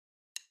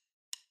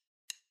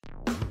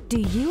Do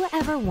you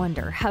ever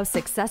wonder how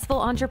successful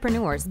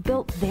entrepreneurs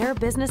built their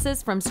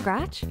businesses from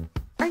scratch?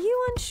 Are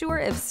you unsure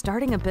if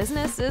starting a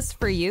business is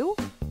for you?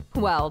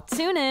 Well,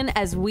 tune in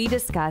as we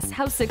discuss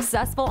how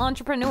successful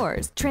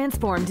entrepreneurs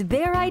transformed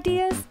their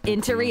ideas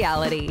into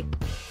reality.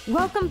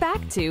 Welcome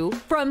back to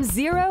From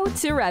Zero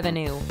to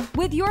Revenue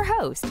with your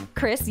host,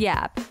 Chris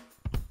Yap.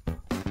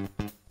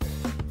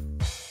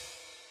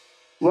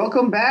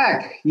 Welcome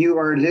back. You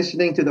are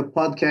listening to the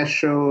podcast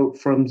show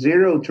From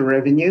Zero to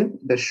Revenue,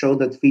 the show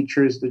that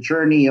features the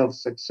journey of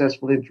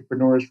successful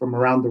entrepreneurs from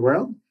around the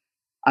world.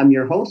 I'm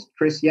your host,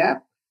 Chris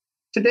Yap.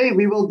 Today,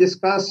 we will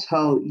discuss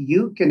how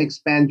you can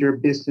expand your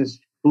business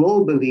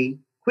globally,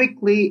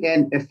 quickly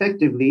and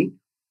effectively,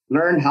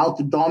 learn how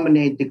to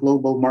dominate the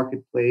global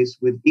marketplace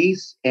with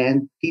ease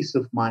and peace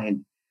of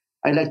mind.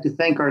 I'd like to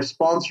thank our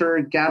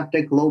sponsor,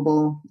 GapTech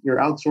Global, your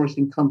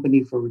outsourcing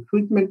company for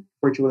recruitment,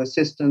 virtual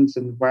assistants,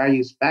 and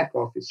various back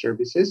office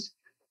services.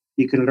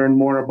 You can learn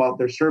more about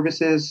their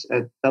services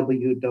at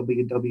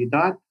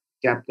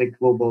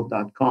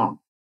www.gaptechglobal.com.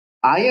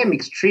 I am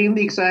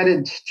extremely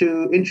excited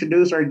to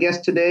introduce our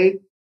guest today,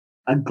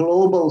 a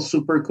global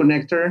super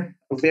connector,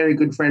 a very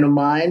good friend of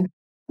mine,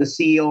 the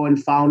CEO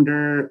and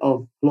founder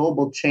of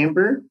Global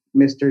Chamber,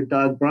 Mr.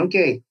 Doug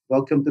Bruhnke.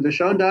 Welcome to the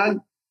show, Doug.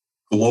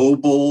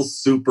 Global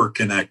super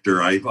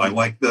connector. I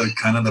like the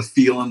kind of the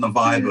feel and the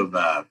vibe of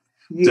that.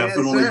 Yes,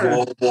 Definitely sir.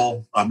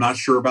 global. I'm not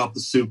sure about the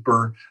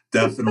super.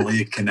 Definitely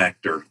a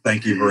connector.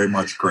 Thank you very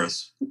much,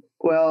 Chris.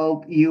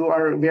 Well, you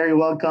are very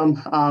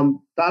welcome.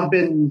 I've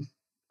been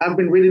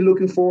really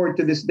looking forward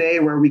to this day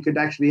where we could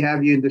actually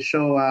have you in the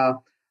show.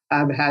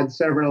 I've had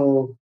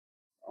several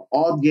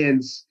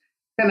audience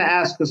kind of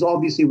ask, because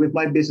obviously with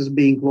my business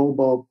being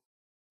global,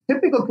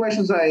 typical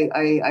questions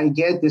I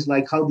get is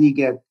like, how do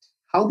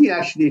you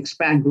actually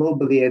expand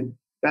globally? And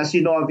as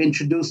you know, I've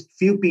introduced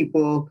few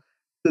people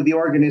to your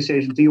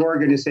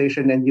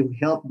organization, and you've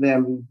helped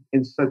them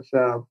in such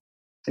a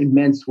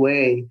immense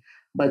way.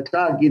 But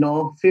Doug,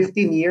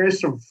 15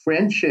 years of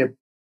friendship,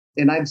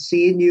 and I've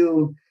seen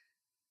you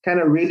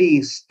kind of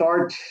really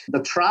start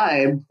the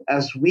tribe,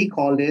 as we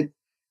call it,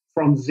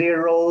 from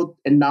zero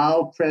and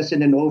now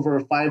present in over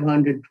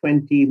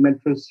 520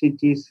 metro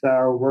cities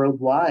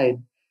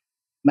worldwide.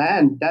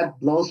 Man, that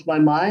blows my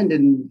mind.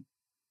 And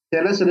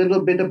tell us a little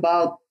bit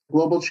about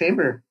Global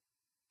Chamber.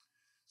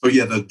 So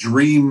yeah, the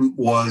dream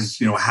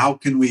was, how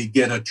can we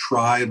get a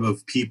tribe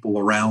of people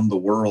around the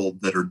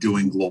world that are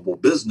doing global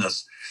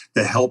business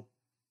to help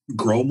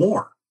grow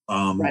more?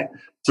 Right.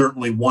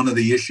 Certainly one of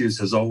the issues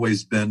has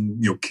always been,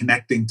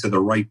 connecting to the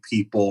right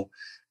people,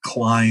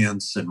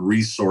 clients and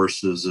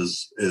resources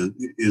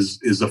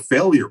is a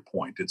failure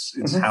point.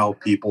 It's how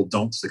people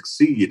don't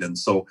succeed. And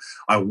so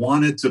I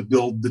wanted to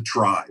build the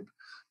tribe,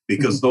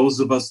 because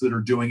those of us that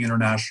are doing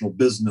international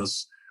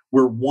business,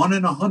 we're 1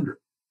 in 100.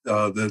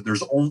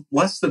 There's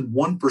less than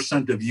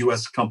 1% of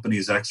U.S.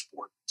 companies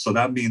export. So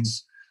that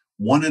means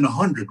 1 in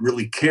 100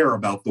 really care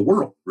about the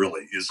world,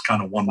 really, is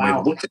kind of one way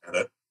to look at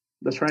it.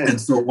 That's right. And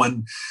so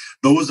when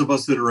those of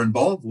us that are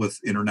involved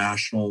with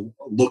international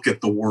look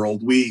at the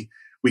world, we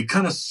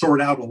kind of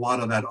sort out a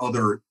lot of that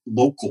other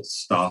local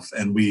stuff,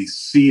 and we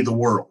see the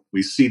world,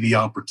 we see the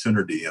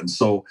opportunity. And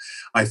so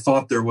I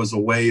thought there was a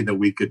way that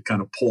we could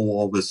kind of pull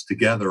all this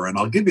together. And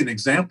I'll give you an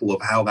example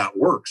of how that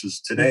works.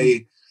 Is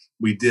today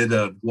we did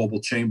a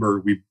Global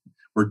Chamber.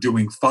 We're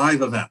doing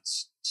 5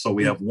 events. So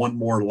we have 1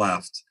 more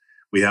left.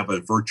 We have a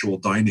virtual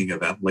dining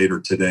event later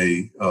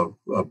today, a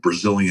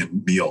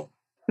Brazilian meal.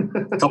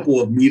 A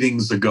couple of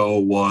meetings ago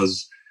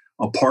was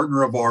a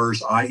partner of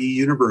ours, IE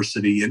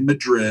University in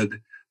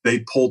Madrid.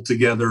 They pulled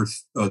together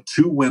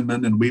 2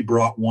 women, and we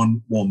brought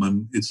 1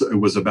 woman. It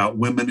was about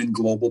women in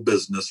global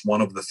business,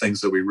 one of the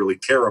things that we really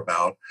care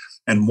about.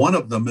 And one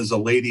of them is a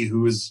lady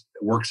who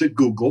works at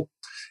Google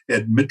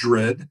at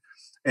Madrid.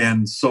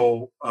 And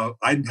so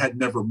I had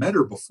never met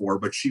her before,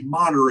 but she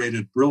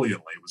moderated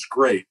brilliantly. It was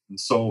great. And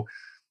so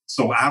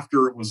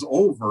after it was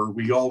over,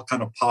 we all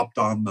kind of popped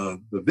on the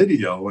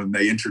video, and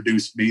they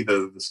introduced me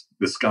to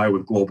this guy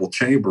with Global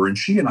Chamber. And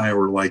she and I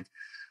were like,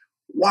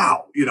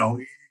 wow,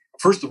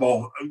 first of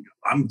all,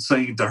 I'm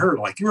saying to her,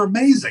 like, you're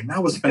amazing.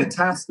 That was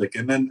fantastic.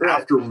 And then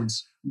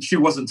afterwards, she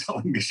wasn't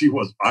telling me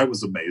I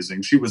was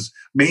amazing. She was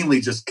mainly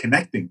just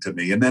connecting to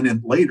me. And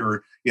then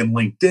later in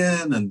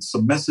LinkedIn and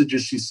some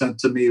messages she sent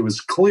to me, it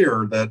was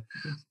clear that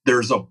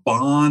there's a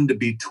bond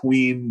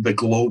between the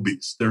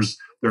globies. There's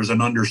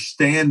an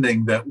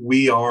understanding that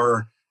we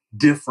are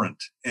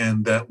different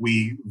and that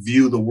we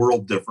view the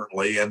world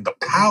differently. And the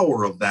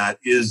power of that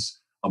is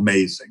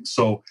amazing.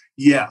 So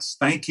yes,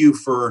 thank you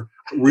for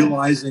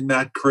realizing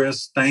that,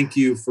 Chris. Thank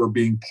you for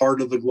being part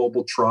of the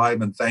global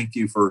tribe, and thank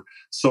you for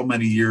so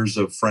many years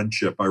of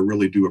friendship. I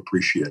really do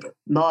appreciate it.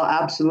 No,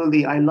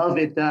 absolutely. I love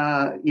it.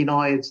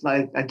 It's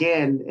like,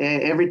 again,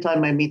 every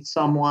time I meet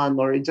someone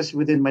or just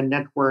within my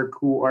network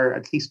who are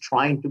at least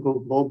trying to go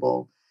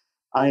global,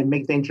 I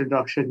make the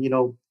introduction.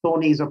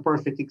 Tony is a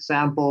perfect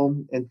example,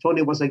 and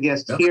Tony was a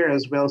guest here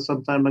as well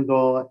some time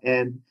ago,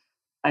 and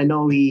I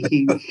know we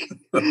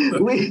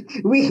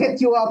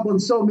hit you up on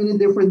so many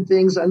different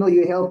things. I know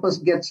you help us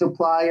get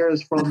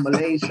suppliers from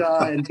Malaysia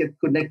and get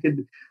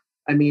connected.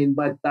 I mean,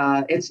 but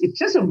it's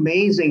just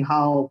amazing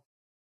how,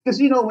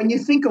 because when you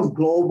think of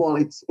global,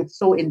 it's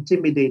so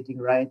intimidating,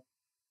 right?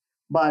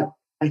 But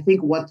I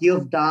think what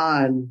you've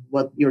done,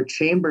 what your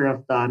chamber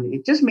have done,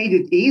 it just made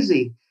it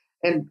easy.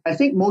 And I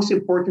think most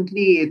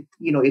importantly,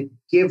 it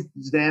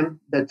gives them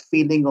that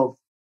feeling of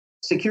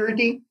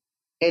security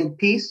and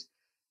peace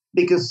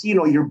because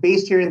you're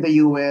based here in the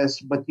US,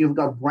 but you've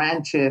got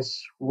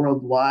branches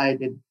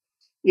worldwide. And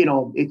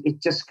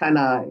it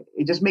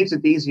just makes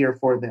it easier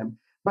for them.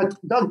 But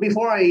Doug,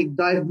 before I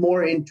dive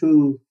more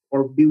into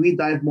or we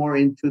dive more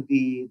into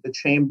the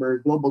chamber,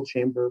 global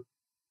chamber,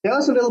 tell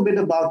us a little bit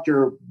about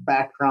your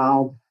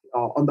background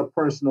on the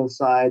personal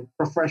side,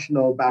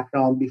 professional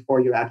background before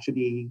you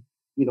actually,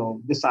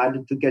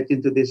 decided to get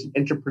into this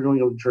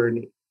entrepreneurial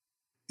journey.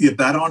 Yeah,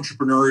 that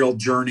entrepreneurial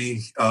journey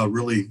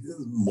really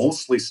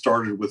mostly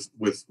started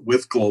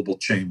with Global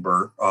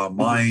Chamber.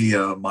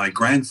 My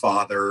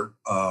grandfather,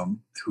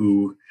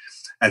 who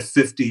at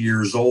 50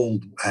 years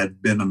old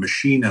had been a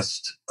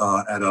machinist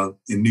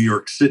in New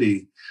York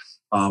City,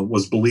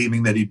 was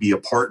believing that he'd be a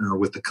partner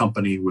with the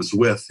company he was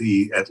with.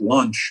 He at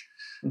lunch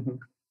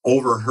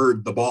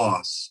overheard the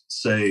boss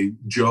say,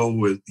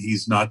 "Joe,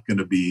 he's not going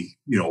to be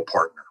a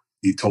partner."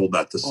 He told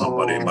that to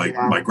somebody.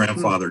 My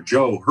grandfather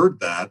Joe heard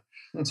that.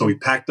 So he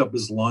packed up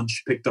his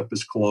lunch, picked up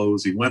his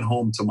clothes. He went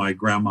home to my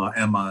grandma,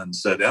 Emma, and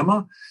said,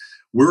 "Emma,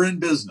 we're in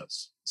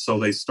business." So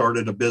they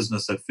started a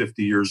business at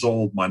 50 years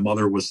old. My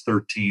mother was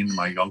 13,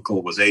 my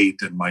uncle was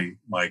 8, and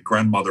my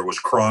grandmother was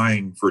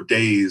crying for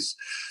days,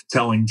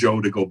 telling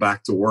Joe to go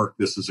back to work.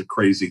 This is a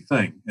crazy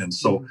thing. And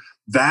so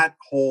that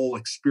whole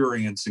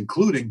experience,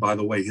 including, by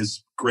the way,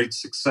 his great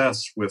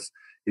success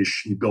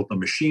he built a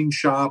machine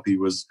shop. He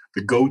was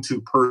the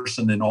go-to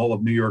person in all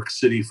of New York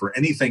City for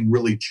anything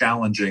really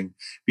challenging.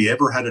 If he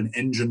ever had an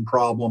engine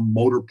problem,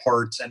 motor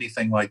parts,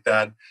 anything like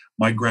that,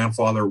 my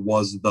grandfather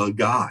was the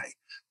guy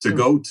to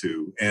go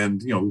to,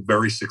 and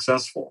very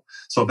successful.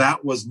 So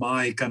that was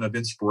my kind of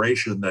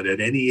inspiration that at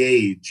any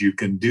age you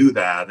can do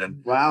that.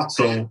 And wow.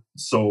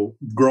 So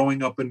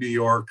growing up in New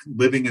York,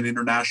 living an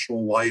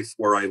international life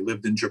where I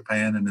lived in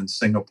Japan and in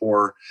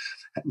Singapore,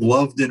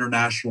 loved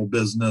international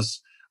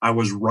business. I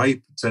was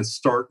ripe to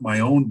start my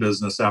own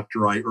business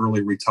after I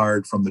early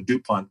retired from the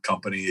DuPont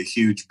company, a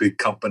huge, big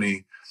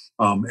company.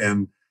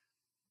 And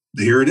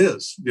here it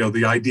is.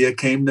 The idea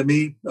came to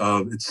me.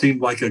 It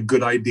seemed like a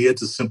good idea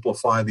to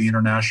simplify the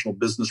international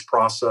business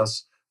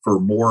process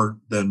for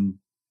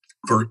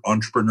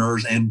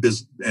entrepreneurs and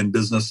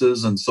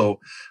businesses. And so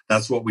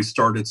that's what we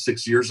started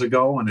 6 years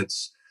ago. And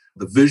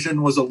the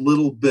vision was a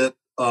little bit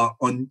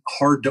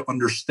hard to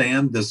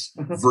understand, this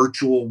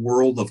virtual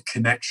world of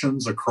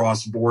connections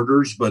across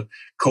borders. But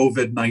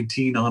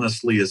COVID-19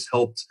 honestly has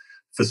helped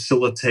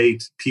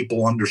facilitate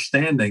people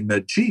understanding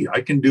that, gee,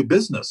 I can do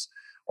business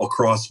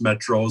across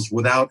metros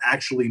without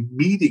actually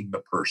meeting the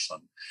person.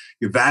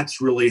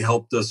 That's really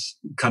helped us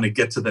kind of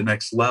get to the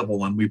next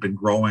level, and we've been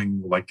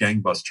growing like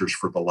gangbusters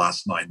for the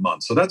last 9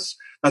 months. So that's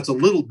a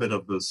little bit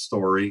of the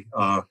story.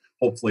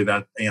 Hopefully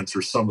that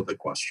answers some of the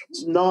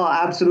questions. No,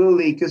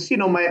 absolutely. Because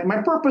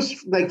my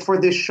purpose, like for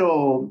this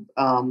show,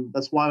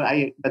 that's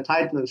why the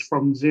title is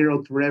From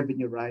Zero to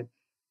Revenue, right?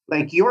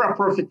 Like you're a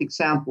perfect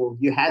example.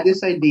 You had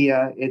this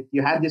idea,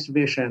 you had this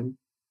vision.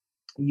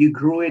 You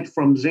grew it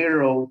from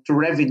zero to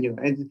revenue.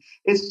 And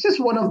it's just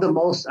one of the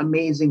most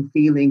amazing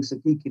feelings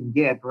that you can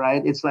get,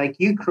 right? It's like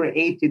you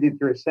created it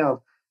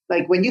yourself.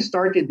 Like when you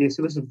started this,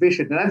 it was a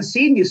vision. And I've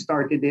seen you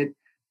started it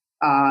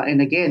and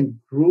again,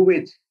 grew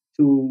it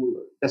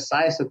to the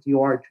size that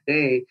you are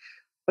today.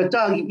 But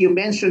Doug, you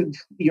mentioned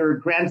your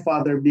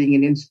grandfather being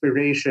an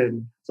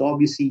inspiration. So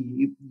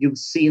obviously you've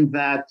seen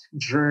that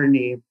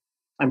journey.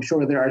 I'm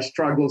sure there are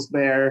struggles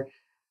there.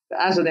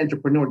 As an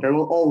entrepreneur, there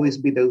will always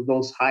be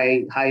those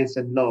highs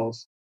and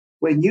lows.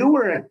 When you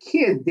were a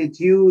kid, did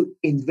you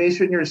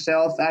envision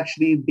yourself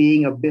actually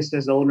being a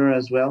business owner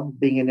as well,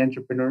 being an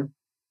entrepreneur?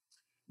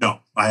 No,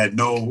 I had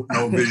no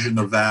vision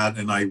of that.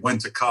 And I went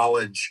to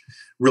college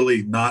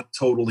really not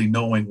totally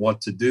knowing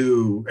what to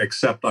do,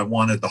 except I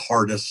wanted the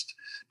hardest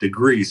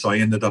degree. So I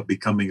ended up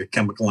becoming a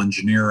chemical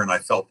engineer, and I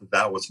felt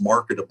that was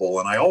marketable.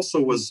 And I also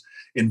was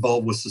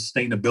involved with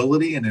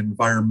sustainability and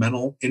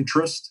environmental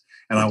interest.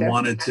 And I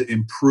wanted to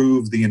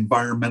improve the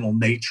environmental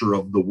nature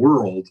of the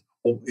world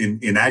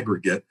in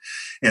aggregate.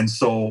 And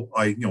so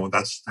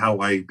that's how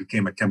I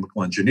became a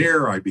chemical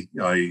engineer. I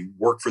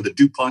worked for the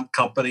DuPont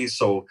company,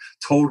 so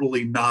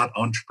totally not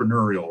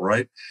entrepreneurial,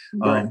 right?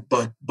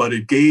 But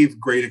it gave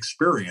great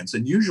experience.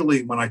 And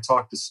usually when I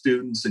talk to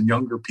students and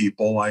younger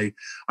people, I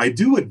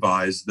do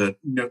advise that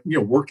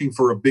working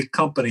for a big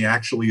company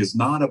actually is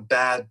not a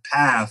bad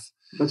path.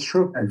 That's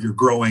true. As you're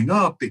growing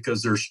up,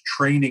 because there's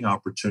training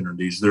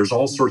opportunities, there's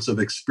all sorts of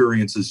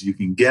experiences you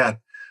can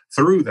get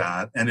through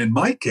that. And in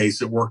my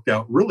case, it worked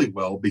out really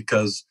well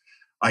because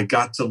I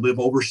got to live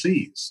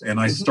overseas. And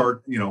I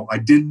I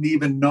didn't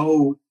even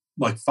know,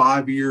 like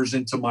 5 years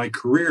into my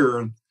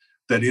career,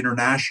 that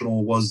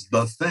international was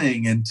the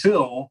thing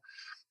until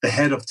the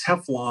head of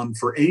Teflon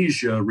for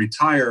Asia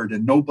retired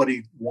and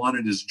nobody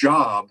wanted his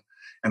job.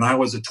 And I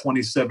was a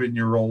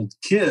 27-year-old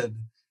kid,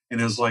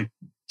 and it was like,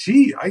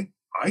 gee,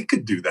 I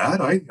could do that.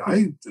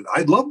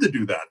 I'd love to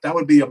do that. That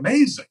would be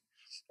amazing.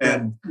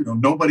 And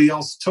nobody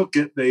else took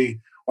it. They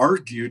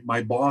argued.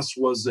 My boss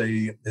was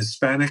a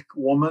Hispanic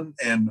woman,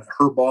 and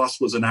her boss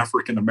was an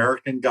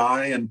African-American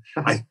guy. And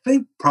I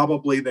think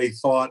probably they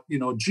thought,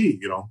 gee,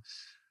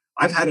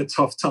 I've had a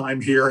tough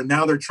time here, and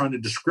now they're trying to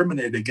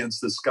discriminate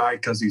against this guy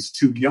because he's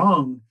too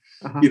young.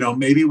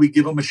 Maybe we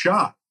give him a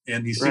shot.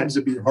 And he seems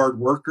to be a hard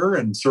worker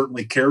and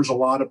certainly cares a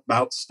lot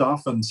about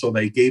stuff. And so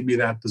they gave me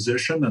that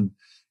position, and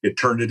it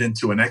turned it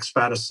into an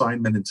expat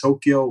assignment in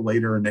Tokyo,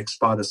 later an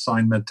expat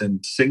assignment in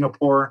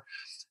Singapore.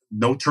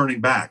 No turning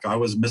back. I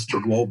was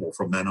Mr. Global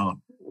from then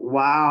on.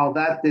 Wow,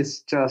 that is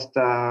just,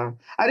 I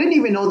didn't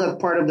even know that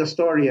part of the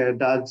story,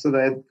 Doug, so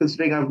that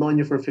considering I've known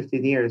you for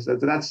 15 years,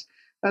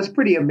 that's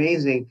pretty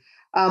amazing.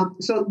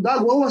 So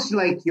Doug, what was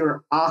like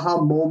your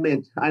aha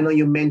moment? I know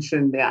you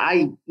mentioned,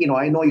 I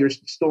know your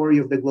story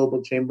of the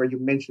Global Chamber. You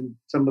mentioned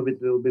some of it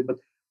a little bit, but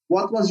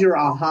what was your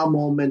aha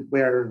moment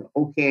where,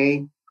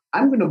 okay,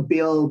 I'm going to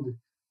build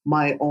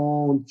my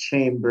own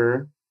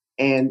chamber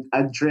and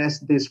address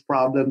these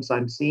problems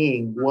I'm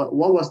seeing? What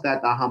was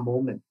that aha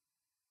moment?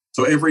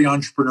 So every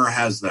entrepreneur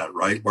has that,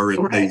 right? Where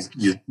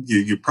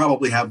you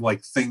probably have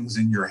like things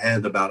in your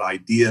head about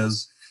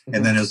ideas,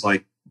 and then it's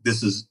like,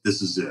 this is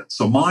it.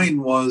 So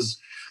mine was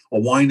a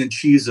wine and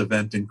cheese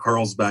event in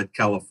Carlsbad,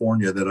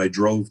 California that I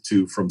drove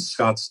to from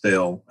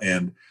Scottsdale.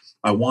 And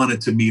I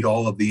wanted to meet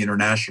all of the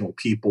international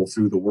people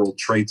through the World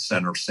Trade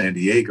Center, San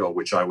Diego,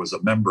 which I was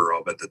a member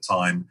of at the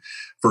time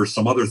for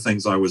some other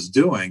things I was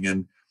doing.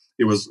 And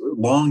it was a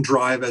long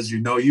drive, as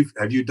you know.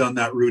 Have you done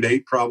that Route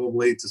 8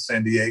 probably to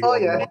San Diego? Oh,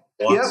 yeah.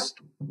 Once?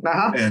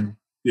 Yep. And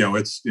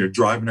it's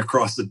driving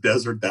across the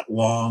desert, that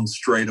long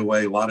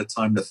straightaway, a lot of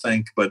time to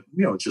think, but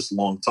it's just a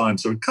long time.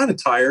 So kind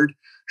of tired.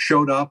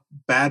 Showed up,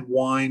 bad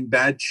wine,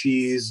 bad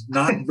cheese,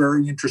 not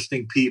very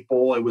interesting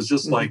people. It was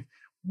just like,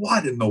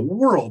 what in the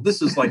world?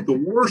 This is like the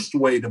worst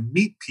way to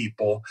meet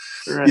people.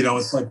 Right.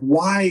 It's like,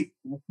 why?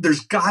 There's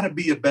got to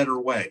be a better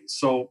way.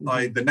 So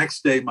the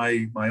next day,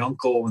 my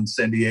uncle in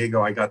San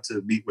Diego, I got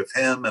to meet with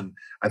him, and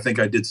I think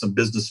I did some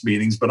business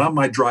meetings. But on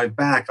my drive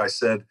back, I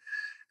said,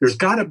 there's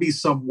got to be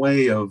some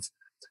way of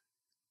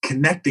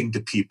connecting to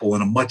people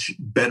in a much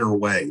better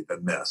way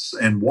than this.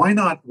 And why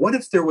not? What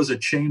if there was a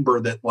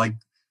chamber that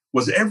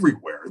was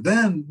everywhere?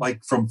 Then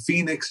from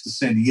Phoenix to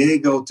San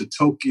Diego to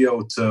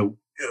Tokyo to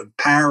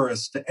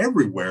Paris to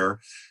everywhere,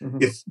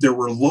 if there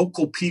were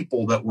local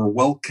people that were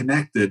well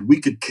connected, we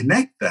could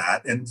connect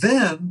that, and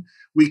then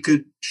we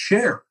could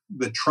share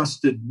the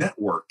trusted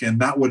network,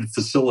 and that would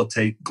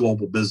facilitate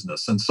global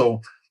business. And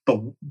so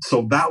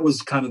that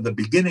was kind of the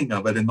beginning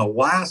of it. And the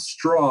last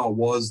straw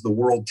was the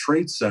World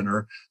Trade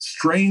Center.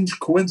 Strange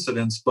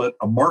coincidence, but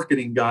a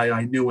marketing guy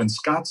I knew in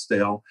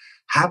Scottsdale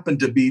happened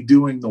to be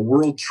doing the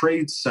World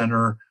Trade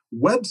Center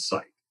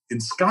website in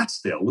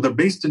Scottsdale. Well, they're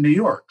based in New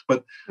York,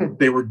 but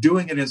they were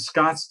doing it in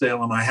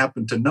Scottsdale, and I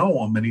happened to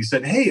know him. And he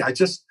said, hey,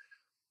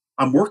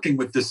 I'm working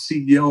with the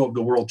CEO of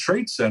the World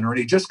Trade Center, and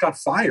he just got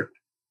fired.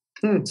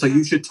 So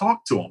you should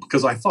talk to him.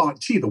 Because I thought,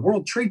 gee, the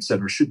World Trade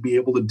Center should be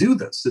able to do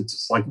this.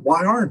 It's like,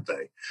 why aren't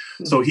they?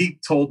 So he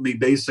told me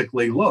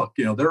basically, look,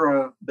 they're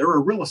a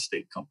real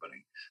estate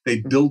company. They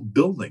build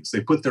buildings.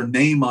 They put their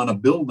name on a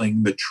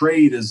building. The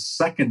trade is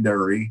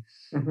secondary.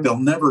 They'll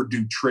never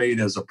do trade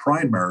as a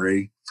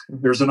primary.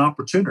 There's an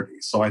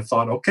opportunity. So I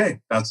thought, okay,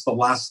 that's the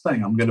last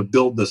thing. I'm going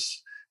to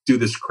do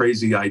this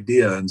crazy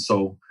idea. And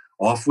so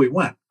off we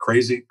went.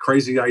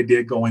 Crazy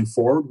idea going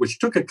forward, which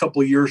took a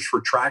couple of years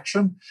for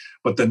traction,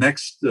 but the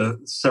next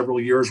several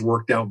years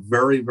worked out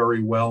very,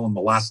 very well. And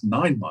the last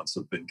 9 months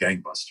have been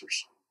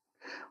gangbusters.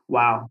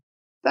 Wow.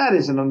 That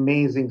is an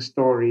amazing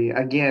story.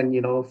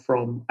 Again,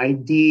 from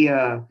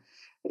idea,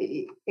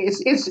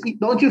 it's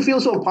don't you feel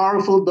so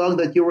powerful, Doug,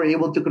 that you were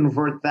able to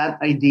convert that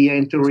idea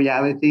into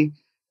reality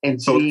and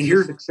seeing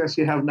the success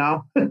you have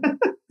now?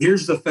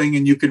 Here's the thing,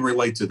 and you can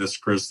relate to this,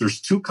 Chris. There's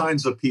two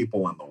kinds of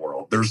people in the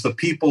world. There's the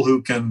people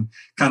who can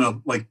kind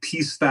of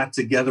piece that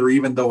together,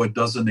 even though it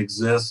doesn't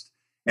exist.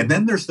 And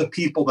then there's the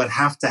people that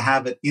have to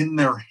have it in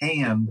their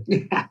hand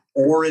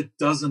or it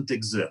doesn't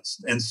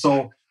exist. And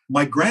so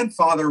my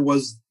grandfather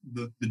was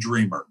the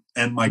dreamer,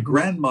 and my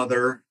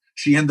grandmother,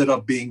 she ended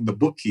up being the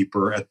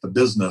bookkeeper at the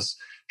business.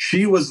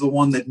 She was the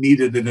one that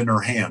needed it in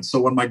her hand. So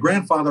when my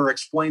grandfather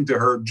explained to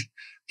her,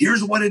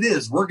 here's what it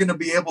is, we're going to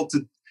be able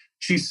to,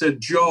 she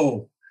said,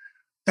 Joe,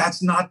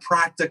 that's not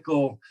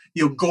practical.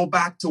 Go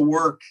back to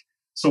work.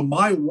 So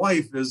my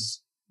wife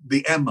is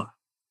the Emma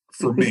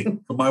for me.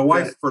 My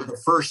wife, for the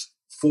first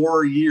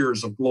 4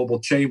 years of Global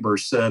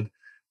Chambers, said,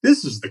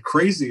 this is the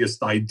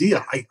craziest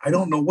idea. I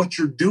don't know what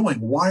you're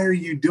doing. Why are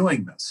you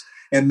doing this?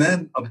 And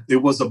then it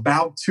was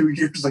about 2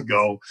 years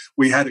ago,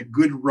 we had a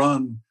good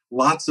run,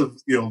 lots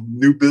of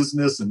new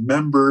business and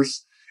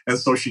members. And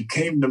so she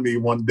came to me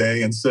one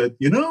day and said,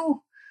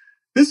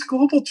 this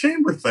global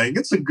chamber thing,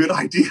 it's a good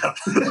idea.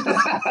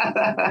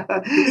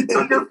 It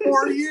took her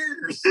 4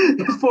 years.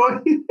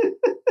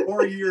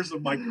 4 years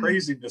of my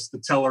craziness to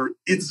tell her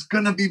it's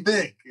going to be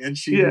big. And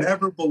she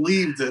never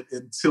believed it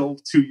until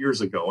 2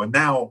 years ago. And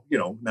now,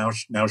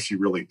 now she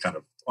really kind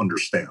of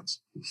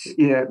understands.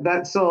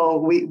 Yeah, so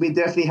we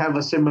definitely have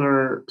a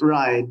similar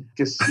ride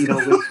because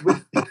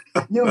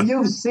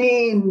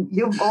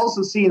you've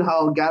also seen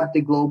how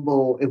GapTech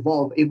Global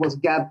evolved. It was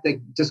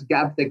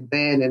GapTech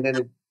then, and then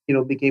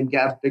it became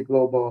GapTech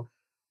Global.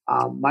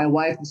 My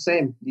wife the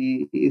same.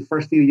 The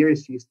first few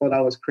years she thought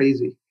I was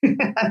crazy.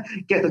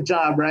 Get a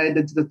job, right?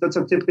 That's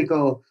a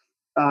typical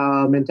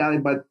mentality.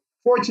 But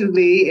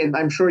fortunately, and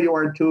I'm sure you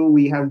are too,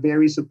 we have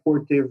very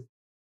supportive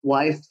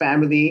wife,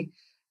 family.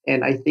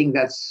 And I think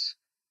it's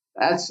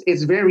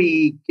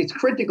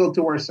critical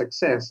to our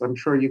success. I'm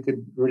sure you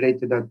could relate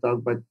to that,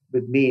 Doug. But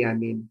with me, I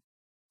mean,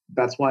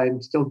 that's why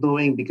I'm still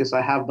doing, because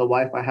I have the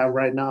wife I have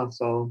right now.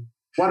 So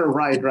what a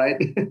ride, right?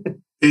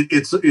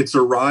 It's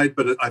a ride,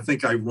 but I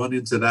think I run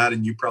into that,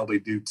 and you probably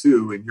do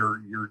too. And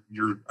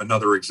you're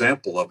another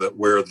example of it,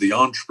 where the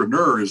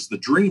entrepreneur is the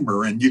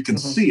dreamer, and you can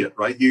see it,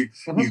 right? You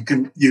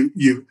can.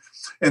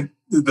 And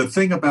the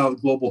thing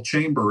about Global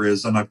Chamber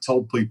is, and I've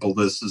told people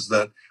this, is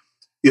that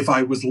if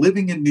I was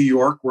living in New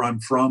York, where I'm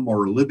from,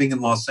 or living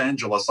in Los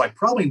Angeles, I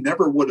probably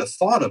never would have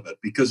thought of it,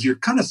 because you're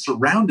kind of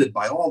surrounded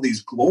by all these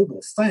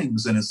global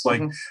things. And it's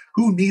like,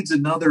 who needs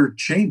another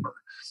chamber?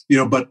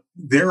 But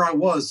there I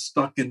was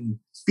stuck in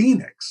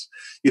Phoenix,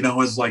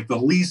 as like the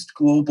least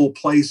global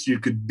place you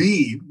could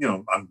be.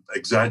 I'm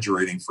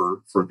exaggerating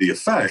for the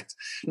effect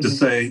to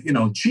say,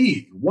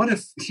 gee, what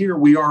if here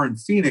we are in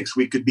Phoenix,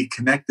 we could be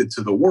connected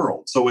to the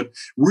world? So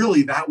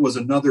that was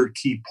another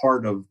key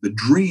part of the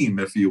dream,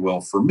 if you will,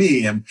 for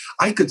me. And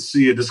I could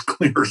see it as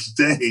clear as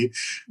day.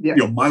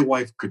 Yeah. My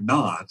wife could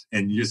not.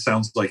 And it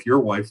sounds like your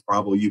wife,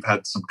 probably you've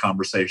had some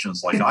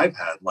conversations like I've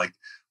had, like,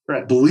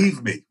 right.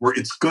 Believe me,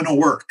 it's going to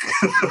work.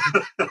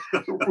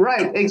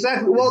 Right,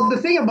 exactly. Well, the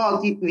thing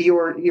about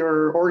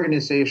your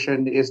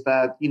organization is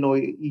that,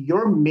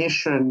 your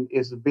mission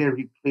is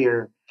very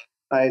clear.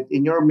 Right?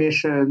 In your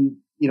mission,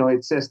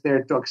 it says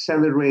there to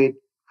accelerate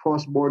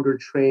cross-border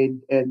trade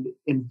and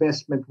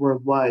investment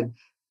worldwide.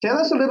 Tell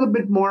us a little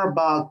bit more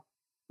about,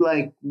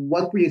 like,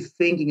 what were you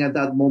thinking at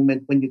that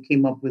moment when you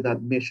came up with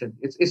that mission?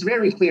 It's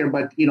very clear,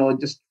 but,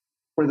 just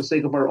for the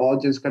sake of our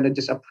audience, kind of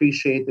just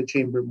appreciate the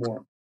chamber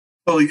more.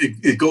 Well,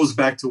 it goes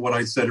back to what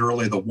I said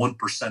earlier, the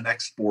 1%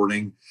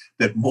 exporting,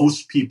 that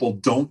most people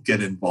don't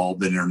get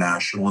involved in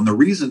international. And the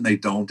reason they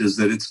don't is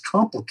that it's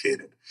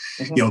complicated.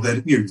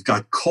 That you've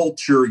got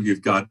culture,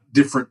 you've got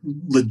different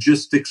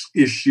logistics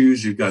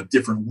issues, you've got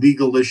different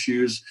legal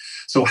issues.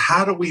 So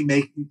how do we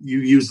make, you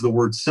use the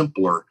word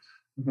simpler,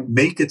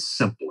 make it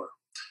simpler?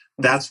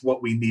 That's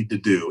what we need to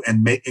do.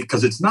 And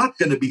because it's not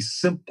going to be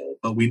simple,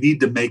 but we need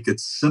to make it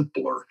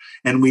simpler,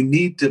 and we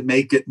need to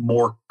make it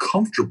more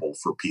comfortable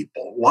for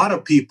people. A lot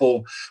of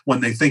people, when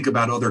they think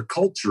about other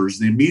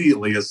cultures,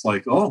 immediately it's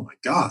like, oh my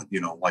God,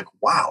 like,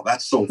 wow,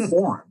 that's so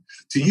foreign.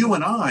 To you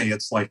and I,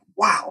 it's like,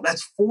 wow,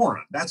 that's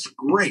foreign. That's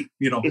great.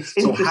 It's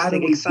so how do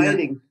we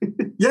exciting.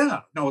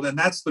 Then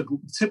that's the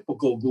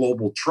typical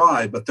global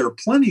tribe, but there are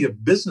plenty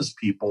of business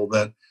people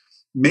that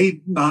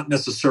may not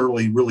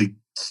necessarily really,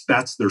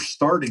 that's their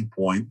starting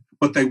point,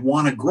 but they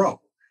want to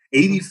grow.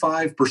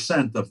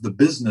 85% of the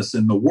business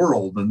in the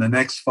world in the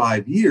next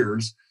 5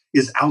 years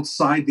is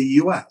outside the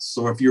U.S.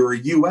 So if you're a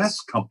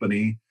U.S.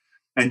 company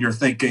and you're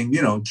thinking,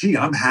 gee,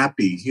 I'm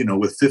happy,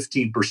 with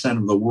 15%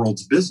 of the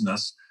world's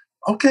business,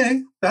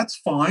 okay, that's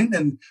fine.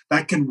 And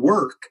that can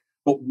work,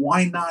 but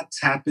why not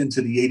tap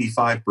into the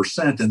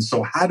 85%? And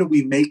so how do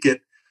we make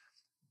it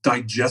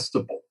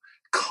digestible,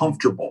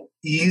 comfortable,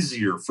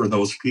 easier for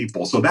those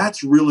people? So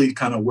that's really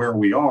kind of where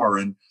we are.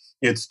 And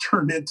it's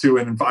turned into,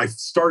 and I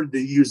started to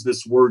use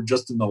this word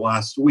just in the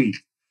last week,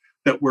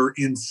 that we're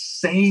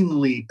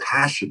insanely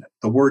passionate.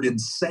 The word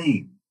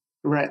insane.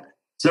 Right.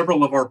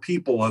 Several of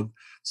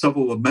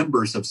the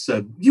members have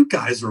said, you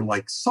guys are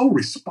like so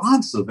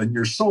responsive, and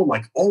you're so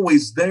like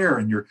always there.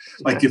 And you're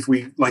like, if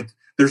we like,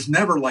 there's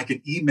never like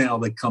an email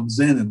that comes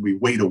in and we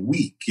wait a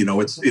week.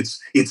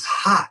 It's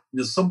hot.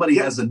 Somebody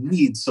has a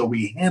need, so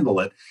we handle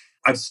it.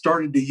 I've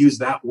started to use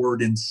that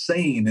word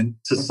insane. And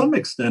to some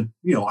extent,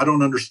 I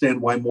don't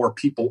understand why more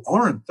people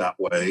aren't that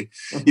way.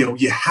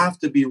 You have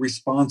to be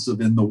responsive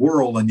in the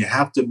world, and you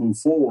have to move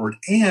forward,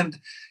 and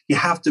you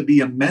have to be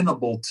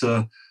amenable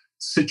to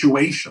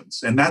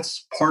situations. And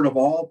that's part of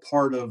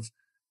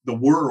the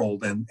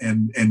world and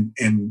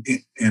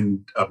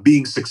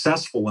being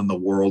successful in the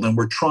world. And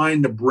we're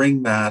trying to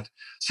bring that.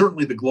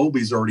 Certainly the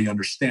Globies already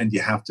understand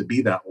you have to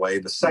be that way.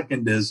 The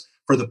second is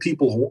for the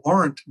people who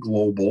aren't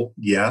global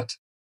yet,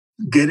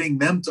 getting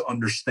them to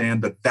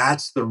understand that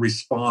that's the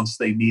response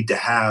they need to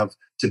have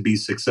to be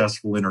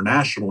successful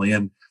internationally.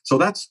 And so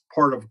that's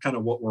part of kind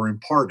of what we're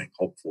imparting,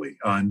 hopefully,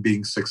 in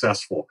being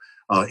successful.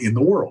 in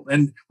the world.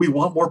 And we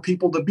want more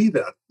people to be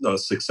that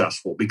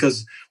successful,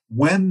 because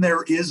when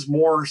there is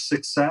more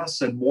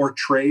success and more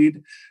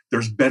trade,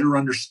 there's better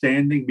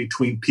understanding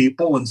between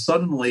people. And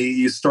suddenly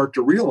you start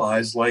to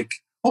realize, like,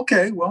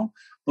 okay, well,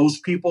 those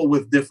people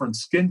with different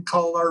skin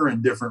color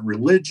and different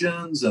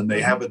religions, and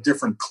they have a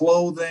different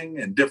clothing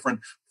and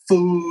different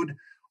food,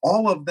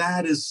 all of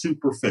that is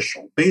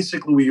superficial.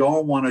 Basically, we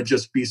all want to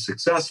just be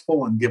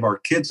successful and give our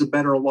kids a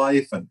better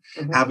life and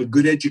have a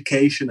good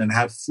education and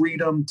have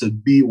freedom to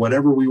be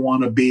whatever we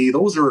want to be.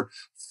 Those are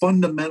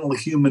fundamental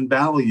human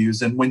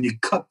values. And when you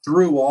cut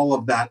through all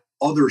of that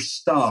other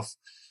stuff,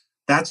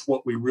 that's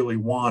what we really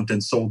want.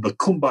 And so the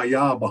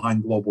kumbaya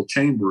behind Global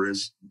Chamber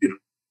is,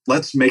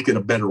 let's make it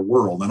a better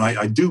world. And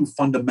I do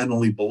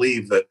fundamentally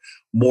believe that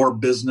more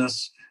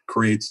business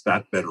creates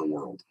that better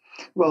world.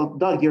 Well,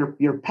 Doug,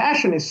 your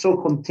passion is so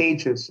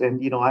contagious,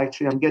 and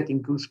actually, I'm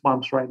getting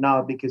goosebumps right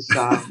now because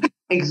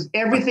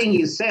everything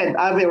you said,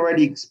 I've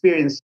already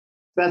experienced.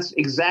 That's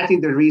exactly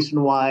the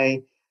reason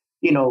why,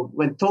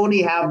 when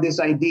Tony have this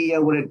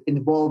idea, when it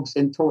involves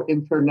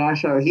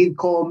international, he'd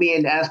call me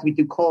and ask me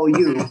to call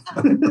you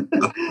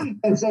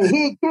and say,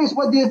 "Hey, Chris,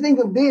 what do you think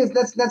of this?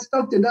 Let's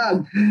talk to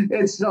Doug."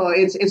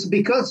 It's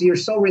because you're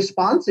so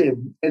responsive.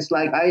 It's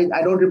like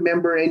I don't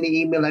remember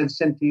any email I've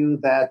sent to you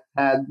that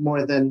had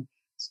more than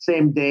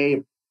same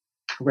day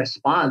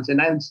response.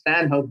 And I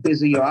understand how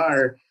busy you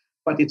are,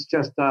 but it's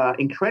just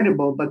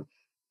incredible. But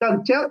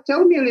Doug,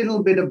 tell me a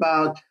little bit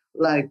about,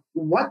 like,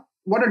 what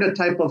are the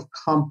type of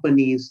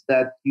companies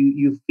that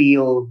you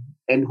feel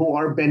and who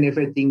are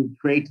benefiting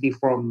greatly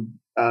from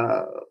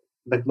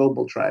the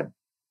Global Tribe?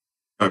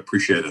 I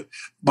appreciate it.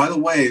 By the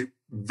way,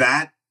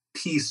 that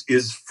piece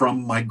is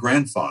from my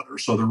grandfather.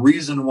 So the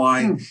reason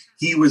why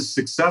he was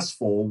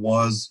successful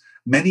was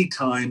many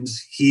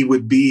times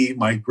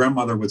my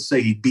grandmother would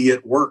say he'd be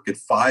at work at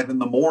 5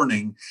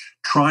 a.m.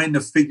 trying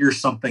to figure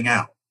something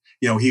out.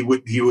 He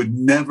would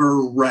never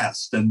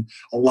rest. And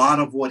a lot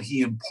of what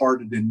he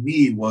imparted in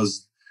me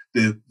was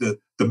the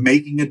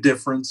making a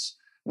difference,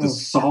 the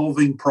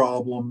solving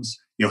problems,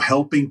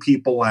 helping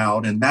people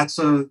out. And that's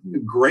a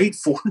great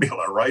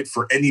formula, right,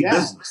 for any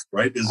business,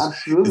 right?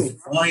 Is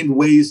find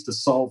ways to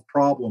solve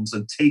problems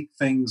and take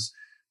things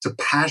to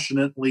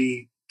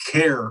passionately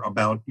care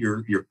about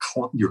your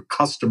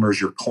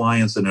customers, your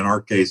clients, and in our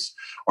case,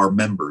 our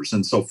members.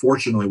 And so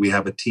fortunately, we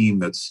have a team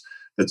that's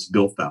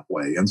built that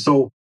way. And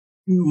so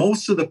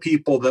most of the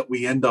people that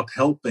we end up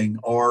helping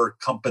are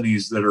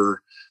companies that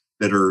are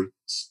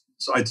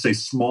I'd say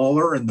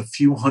smaller, in the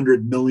few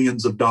hundred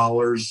millions of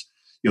dollars,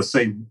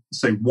 say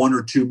 1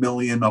 or 2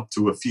 million up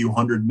to a few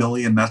 $100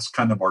 million. That's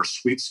kind of our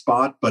sweet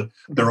spot. But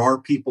there are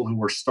people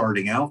who are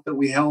starting out that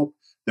we help.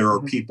 There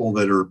are people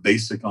that are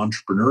basic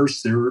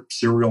entrepreneurs,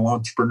 serial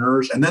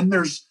entrepreneurs, and then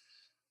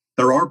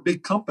there are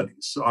big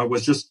companies. I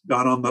was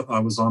on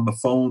the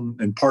phone,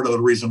 and part of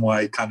the reason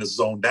why I kind of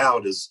zoned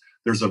out is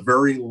there's a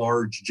very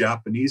large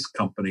Japanese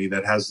company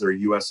that has their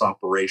U.S.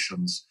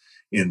 operations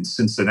in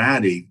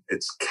Cincinnati.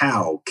 It's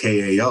KAO,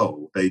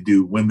 K-A-O. They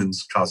do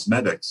women's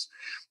cosmetics,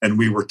 and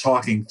we were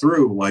talking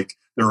through, like,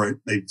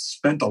 they've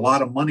spent a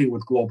lot of money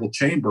with Global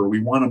Chamber.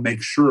 We want to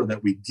make sure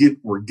that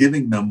we're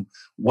giving them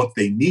what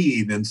they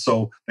need. And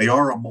so they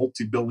are a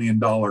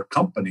multi-billion-dollar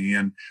company,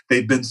 and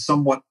they've been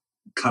somewhat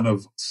kind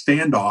of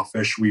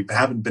standoffish. We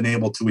haven't been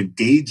able to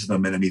engage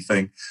them in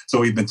anything. So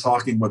we've been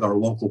talking with our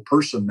local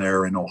person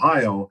there in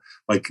Ohio,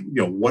 like,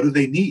 what do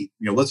they need?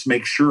 Let's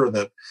make sure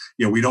that,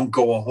 we don't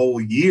go a whole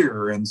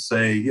year and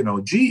say,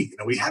 gee,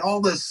 we had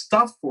all this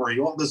stuff for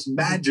you, all this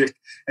magic,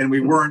 and we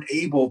weren't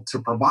able to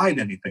provide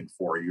anything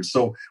for you.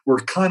 So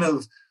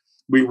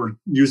we were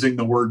using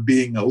the word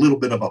being a little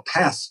bit of a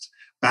pest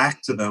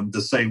back to them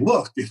to say,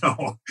 look,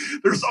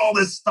 there's all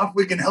this stuff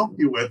we can help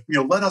you with.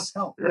 Let us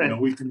help. Right.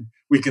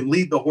 We can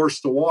lead the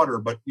horse to water,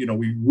 but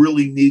we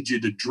really need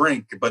you to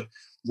drink. But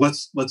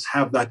let's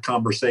have that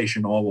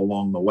conversation all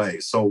along the way.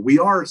 So we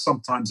are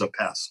sometimes a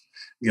pest,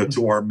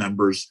 to our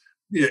members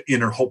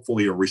in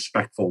hopefully a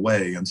respectful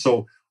way. And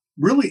so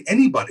really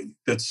anybody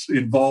that's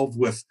involved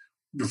with,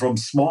 from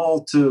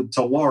small to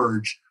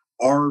large,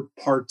 are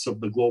parts of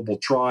the Global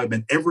Tribe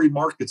in every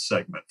market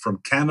segment,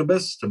 from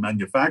cannabis to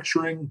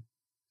manufacturing,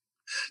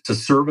 to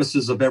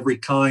services of every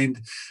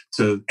kind,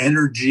 to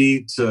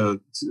energy,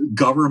 to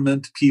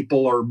government.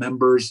 People are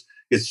members.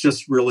 It's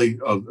just really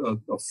a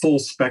full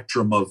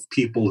spectrum of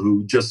people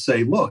who just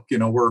say, look,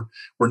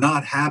 we're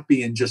not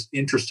happy and just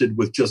interested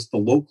with just the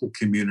local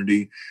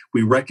community.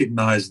 We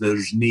recognize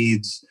there's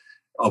needs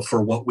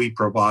for what we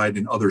provide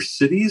in other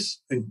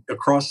cities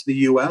across the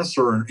U.S.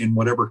 or in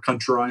whatever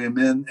country I am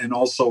in, and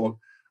also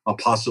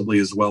possibly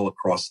as well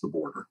across the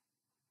border.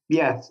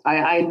 Yes,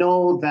 I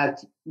know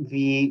that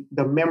the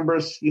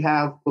members you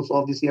have, because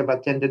obviously I've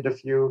attended a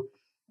few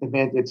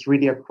events, it's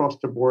really across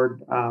the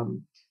board.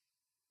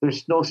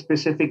 There's no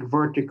specific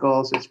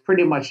verticals. It's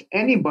pretty much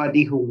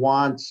anybody who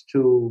wants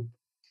to,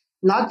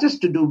 not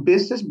just to do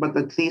business, but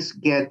at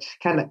least get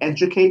kind of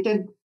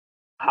educated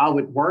how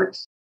it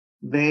works.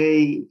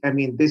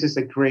 This is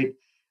a great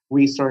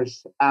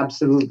resource.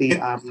 Absolutely.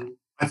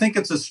 I think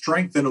it's a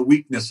strength and a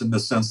weakness in the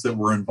sense that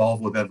we're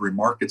involved with every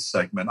market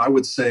segment. I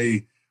would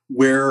say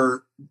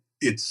where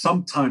it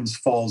sometimes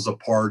falls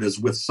apart is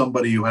with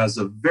somebody who has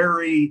a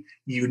very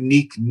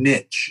unique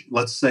niche.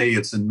 Let's say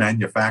it's in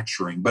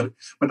manufacturing, but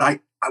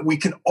we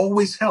can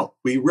always help.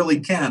 We really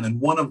can.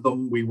 And one of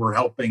them we were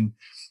helping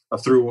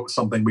through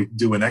something we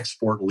do in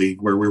Export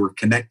League, where we were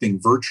connecting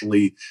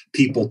virtually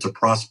people to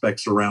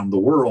prospects around the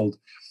world.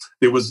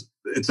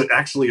 It's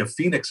actually a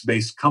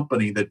Phoenix-based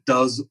company that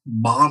does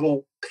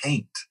model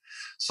paint.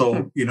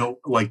 So,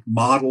 like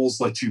models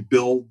let you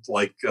build,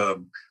 like,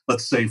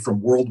 let's say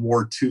from World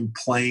War II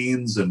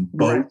planes and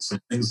boats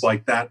and things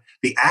like that.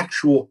 The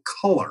actual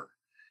color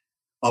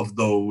of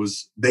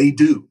those, they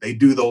do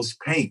those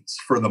paints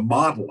for the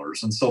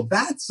modelers. And so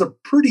that's a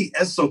pretty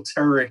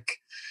esoteric,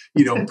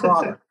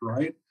 product,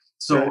 right?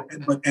 So,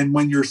 and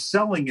when you're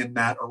selling in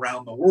that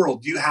around the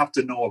world, you have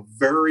to know a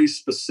very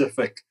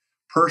specific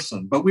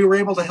person, but we were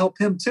able to help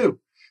him too.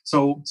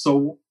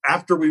 So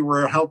after we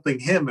were helping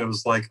him, it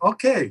was like,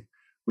 okay,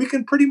 we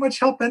can pretty much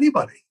help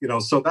anybody,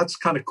 so that's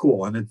kind of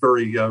cool. And it's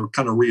very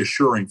kind of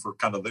reassuring for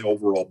kind of the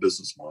overall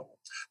business model.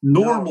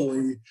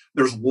 Normally,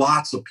 there's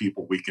lots of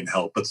people we can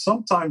help, but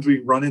sometimes we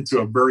run into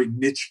a very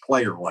niche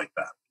player like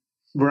that.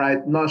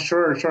 Right. No,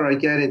 sure. I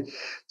get it.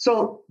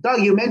 So,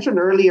 Doug, you mentioned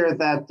earlier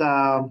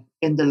that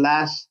in the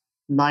last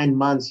 9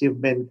 months,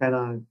 you've been kind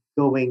of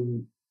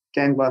going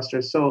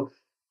gangbusters. So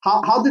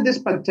how did this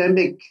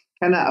pandemic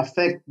kind of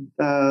affect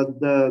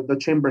the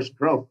chamber's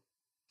growth?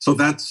 So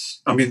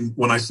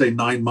when I say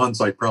 9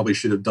 months, I probably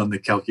should have done the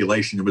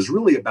calculation. It was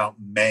really about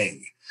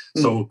May.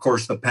 So, of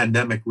course, the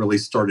pandemic really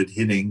started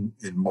hitting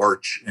in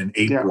March and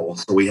April.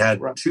 Yeah. So we had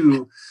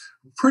 2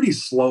 pretty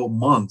slow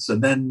months.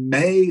 And then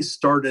May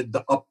started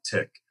the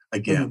uptick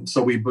again. Mm-hmm.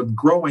 So we've been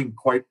growing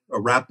quite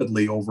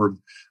rapidly over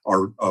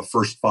our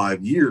first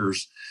 5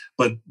 years.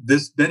 But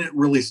then it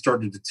really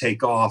started to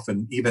take off.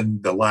 And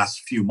even the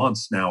last few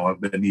months now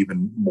have been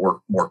even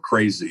more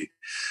crazy.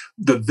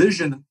 The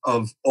vision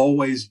of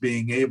always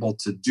being able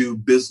to do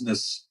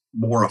business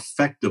more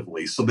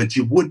effectively so that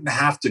you wouldn't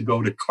have to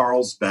go to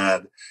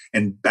Carlsbad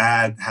and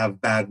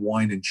have bad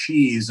wine and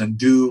cheese and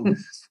do,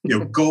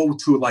 go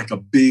to like a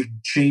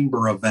big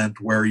chamber event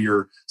where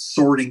you're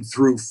sorting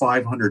through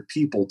 500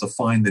 people to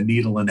find the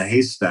needle in a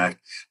haystack.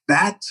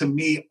 That to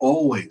me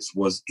always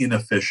was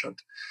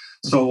inefficient.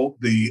 So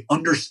the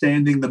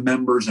understanding the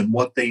members and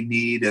what they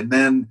need, and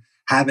then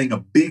having a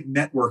big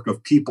network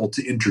of people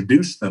to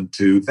introduce them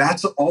to,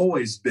 that's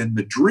always been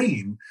the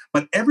dream.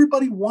 But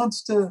everybody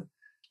wants to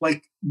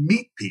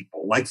meet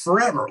people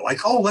forever.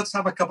 Let's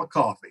have a cup of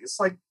coffee. It's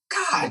like,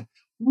 God,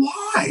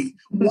 why?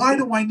 Why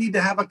do I need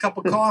to have a cup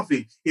of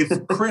coffee?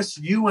 If Chris,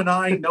 you and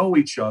I know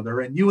each other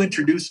and you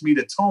introduce me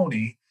to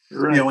Tony,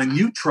 and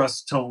you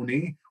trust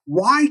Tony,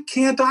 why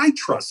can't I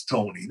trust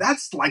Tony?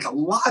 That's like a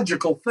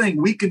logical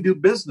thing. We can do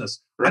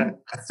business. Right.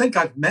 I think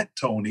I've met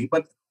Tony,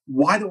 but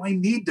why do I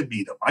need to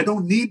meet him? I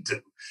don't need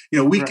to.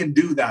 We can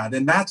do that.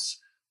 And that's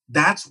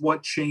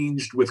what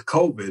changed with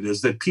COVID,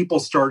 is that people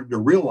started to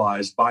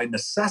realize by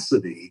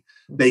necessity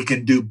they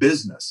can do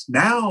business.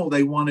 Now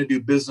they want to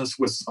do business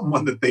with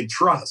someone that they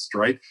trust,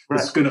 right?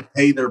 That's going to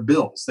pay their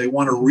bills. They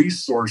want a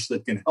resource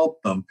that can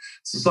help them.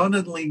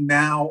 Suddenly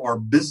now our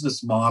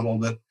business model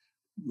that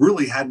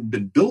really hadn't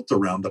been built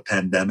around the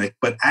pandemic,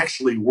 but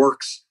actually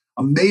works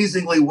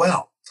amazingly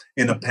well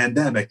in a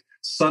pandemic,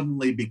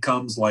 suddenly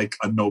becomes like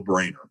a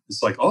no-brainer.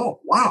 It's like, oh,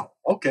 wow,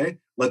 okay,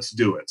 let's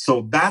do it.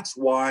 So that's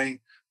why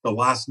the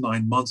last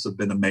 9 months have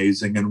been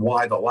amazing and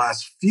why the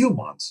last few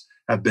months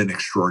have been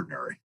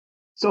extraordinary.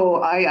 So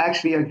I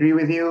actually agree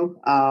with you.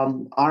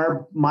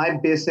 My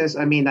business,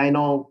 I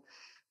know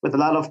with a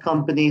lot of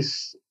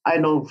companies, I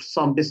know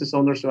some business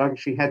owners who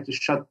actually had to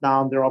shut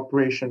down their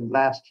operation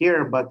last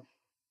year, but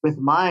with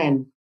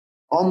mine,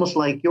 almost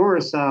like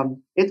yours,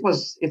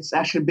 it's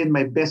actually been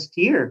my best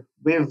year.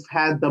 We've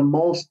had the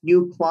most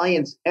new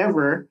clients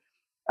ever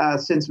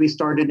since we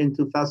started in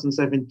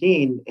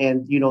 2017.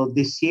 And,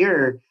 this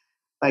year,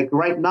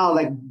 right now,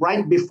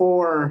 right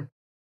before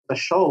the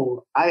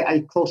show,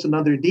 I closed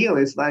another deal.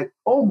 It's like,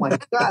 oh my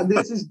God,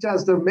 this is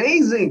just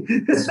amazing.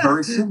 It's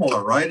very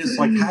similar, right? It's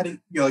like, how do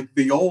you,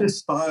 the old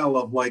style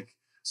of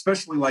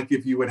especially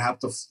if you would have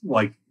to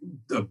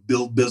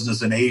build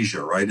business in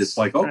Asia, right? It's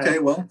like, okay,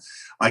 well,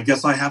 I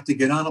guess I have to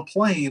get on a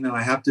plane and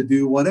I have to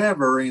do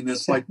whatever. And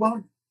it's like,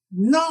 well,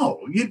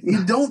 no,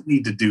 you don't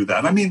need to do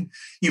that.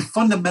 You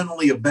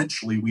fundamentally,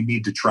 eventually we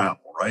need to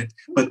travel, right?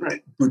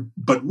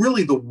 But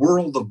really the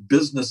world of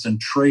business and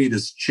trade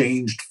has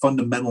changed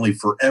fundamentally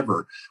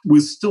forever. We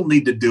still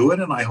need to do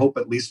it. And I hope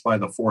at least by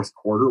the fourth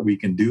quarter we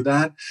can do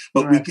that.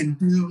 But we can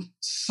do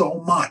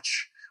so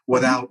much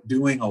without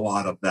doing a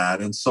lot of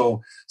that. And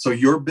so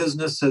your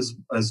business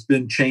has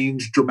been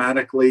changed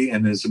dramatically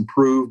and has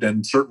improved,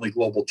 and certainly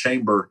Global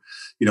Chamber,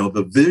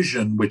 the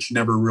vision, which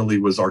never really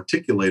was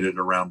articulated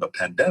around the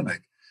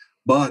pandemic,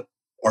 but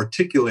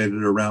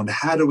articulated around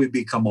how do we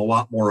become a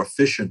lot more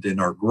efficient in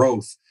our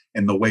growth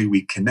and the way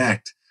we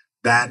connect,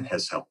 that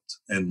has helped.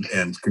 And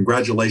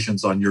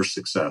congratulations on your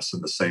success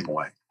in the same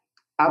way.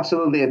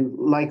 Absolutely, and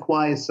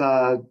likewise,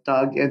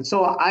 Doug. And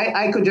so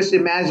I could just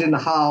imagine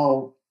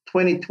how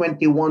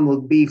 2021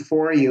 would be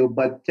for you.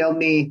 But tell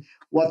me,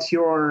 what's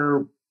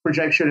your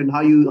projection and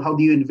how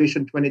do you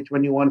envision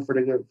 2021 for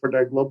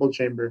the Global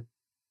Chamber?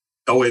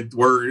 Oh, it's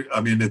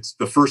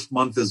the first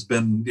month has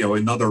been,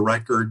 another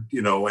record,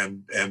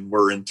 and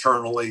we're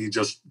internally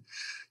just,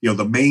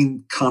 the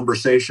main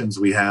conversations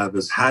we have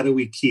is how do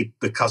we keep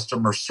the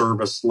customer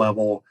service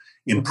level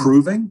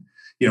improving?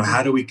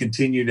 How do we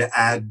continue to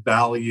add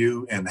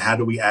value and how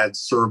do we add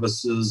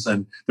services?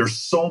 And there's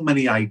so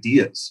many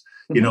ideas,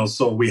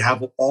 so we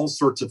have all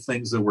sorts of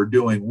things that we're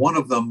doing. One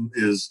of them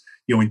is,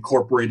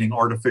 incorporating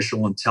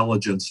artificial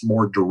intelligence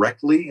more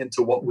directly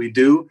into what we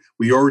do.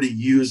 We already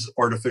use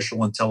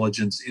artificial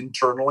intelligence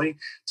internally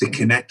to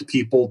connect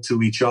people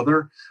to each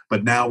other,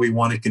 but now we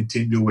want to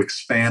continue to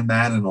expand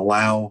that and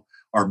allow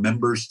our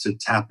members to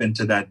tap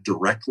into that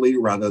directly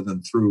rather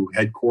than through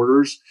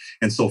headquarters.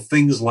 And so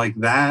things like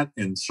that,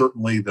 and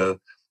certainly the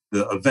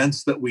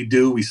events that we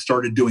do, we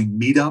started doing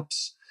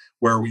meetups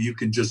where you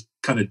can just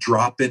kind of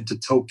drop into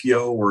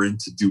Tokyo or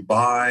into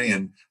Dubai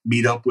and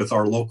meet up with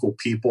our local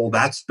people.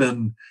 That's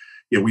been,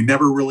 we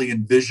never really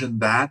envisioned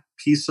that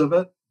piece of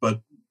it,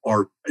 but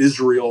our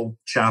Israel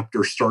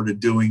chapter started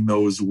doing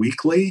those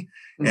weekly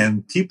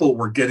and people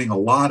were getting a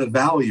lot of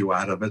value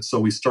out of it. So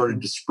we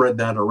started to spread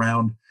that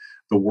around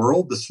the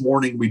world. This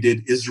morning we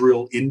did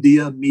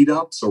Israel-India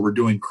meetups. So we're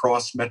doing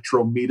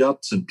cross-metro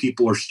meetups and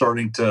people are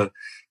starting to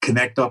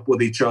connect up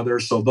with each other.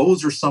 So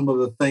those are some of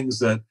the things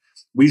that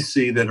we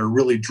see that are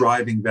really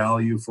driving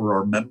value for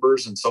our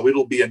members. And so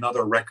it'll be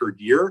another record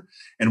year.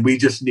 And we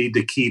just need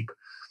to keep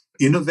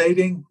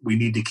innovating. We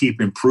need to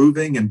keep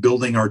improving and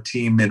building our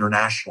team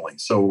internationally.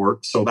 So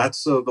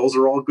that's those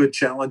are all good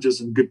challenges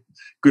and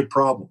good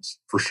problems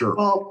for sure.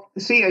 Well,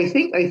 see, I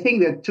think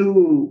that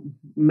two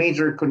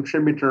major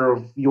contributor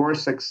of your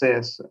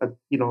success,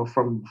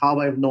 from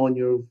how I've known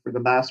you for the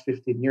last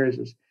 15 years,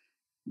 is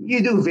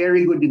you do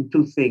very good in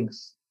two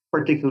things,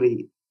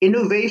 particularly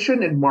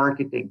innovation and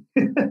marketing.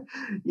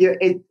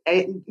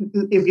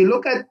 If you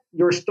look at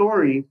your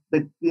story,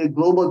 the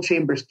Global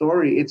Chamber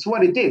story, it's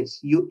what it is.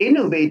 You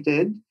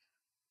innovated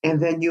and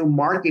then you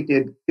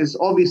marketed because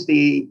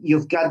obviously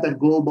you've got that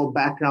global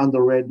background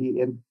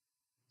already. And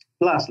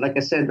plus, like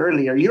I said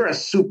earlier, you're a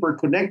super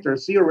connector,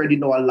 so you already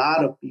know a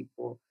lot of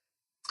people.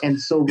 And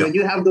so when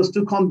you have those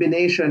two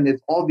combinations,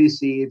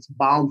 it's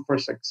bound for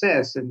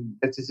success. And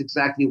that is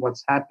exactly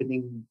what's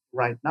happening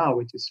right now,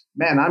 which is,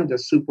 man, I'm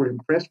just super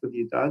impressed with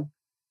you, Doug.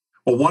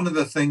 Well, one of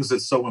the things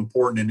that's so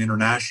important in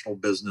international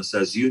business,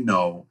 as you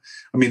know,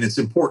 it's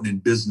important in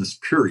business,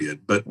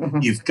 period, but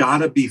you've got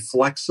to be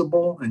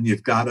flexible and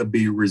you've got to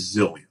be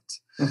resilient.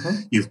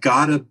 You've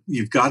got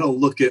to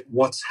look at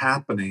what's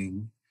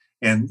happening.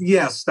 And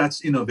yes,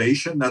 that's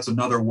innovation. That's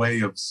another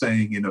way of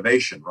saying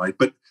innovation, right?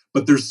 But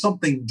there's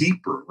something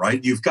deeper,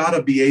 right? You've got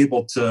to be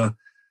able to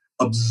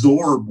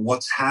absorb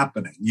what's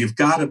happening. You've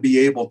got to be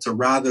able to,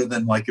 rather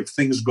than like if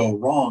things go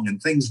wrong, and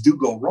things do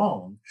go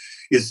wrong,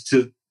 is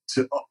to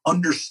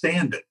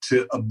understand it,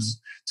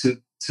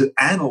 to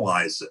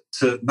analyze it,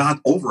 to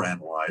not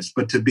overanalyze,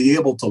 but to be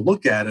able to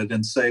look at it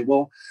and say,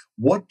 well,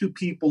 what do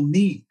people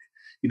need?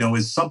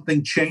 Is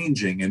something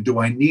changing and do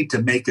I need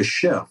to make a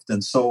shift?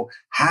 And so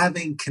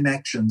having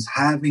connections,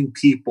 having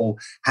people,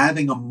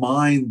 having a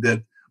mind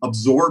that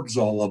absorbs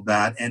all of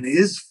that and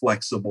is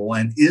flexible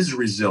and is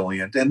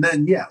resilient. And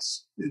then,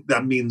 yes,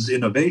 that means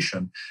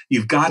innovation.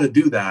 You've got to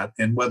do that.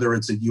 And whether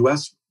it's a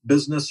U.S.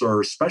 business or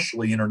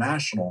especially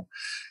international,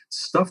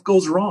 stuff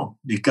goes wrong.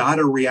 You got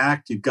to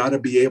react. You've got to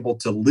be able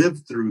to live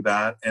through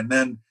that. And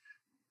then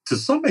to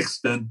some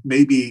extent,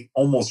 maybe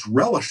almost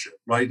relish it,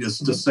 right? Is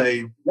to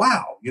say,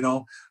 wow,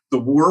 the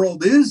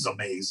world is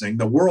amazing.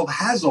 The world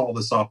has all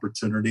this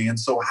opportunity. And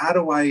so how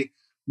do I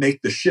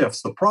make the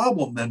shifts? The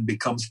problem then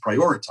becomes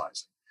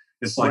prioritizing.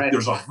 It's like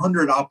there's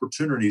 100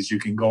 opportunities you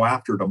can go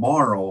after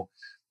tomorrow.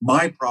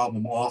 My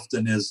problem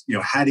often is,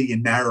 how do you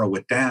narrow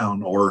it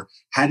down, or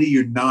how do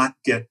you not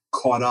get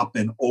caught up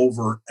in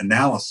over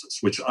analysis,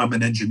 which I'm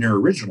an engineer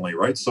originally,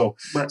 right? So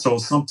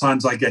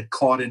sometimes I get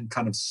caught in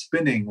kind of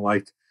spinning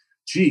like,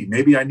 gee,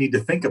 maybe I need to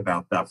think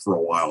about that for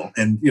a while.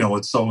 And,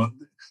 it's so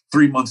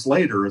 3 months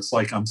later, it's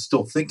like I'm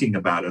still thinking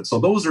about it. So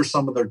those are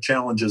some of the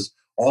challenges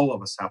all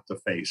of us have to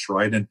face,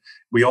 right? And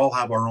we all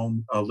have our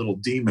own little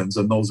demons,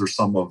 and those are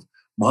some of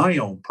my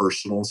own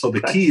personal. So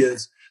the key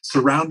is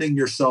surrounding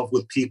yourself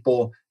with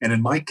people, and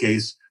in my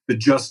case, the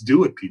just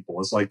do it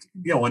people. It's like,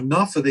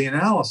 enough of the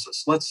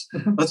analysis. Let's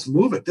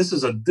move it. This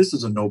is a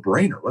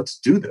no-brainer. Let's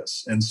do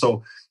this. And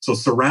so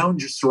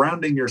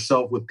surrounding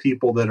yourself with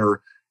people that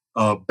are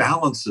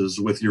balances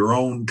with your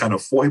own kind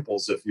of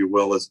foibles, if you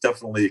will, is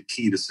definitely a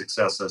key to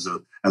success as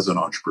an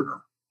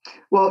entrepreneur.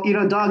 Well,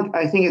 Doug,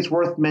 I think it's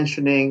worth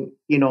mentioning,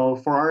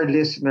 for our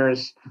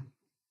listeners,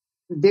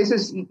 this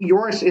is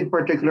yours in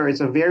particular.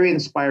 It's a very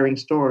inspiring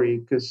story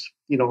because,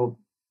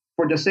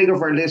 for the sake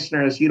of our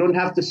listeners, you don't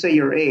have to say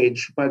your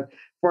age, but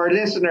for our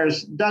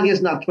listeners, Doug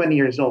is not 20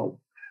 years old.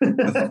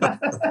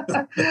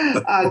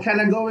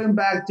 Kind of going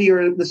back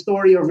to the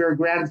story of your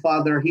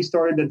grandfather, he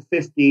started at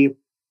 50.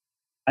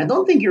 I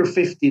don't think you're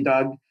 50,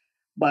 Doug,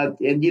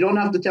 and you don't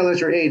have to tell us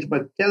your age,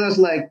 but tell us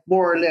like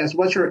more or less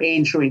what's your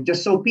age showing,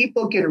 just so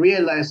people can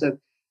realize that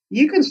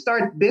you can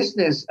start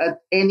business at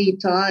any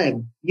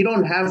time. You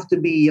don't have to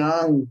be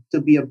young to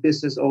be a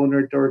business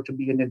owner or to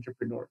be an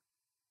entrepreneur.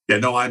 Yeah,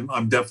 no,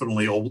 I'm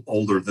definitely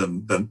older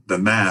than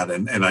that,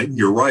 and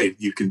you're right.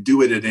 You can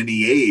do it at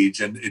any age,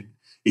 and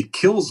it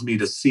kills me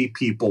to see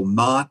people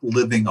not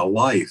living a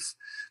life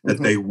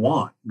that they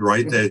want.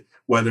 Right? That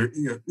whether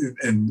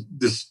and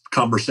this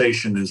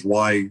conversation is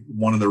why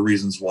one of the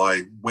reasons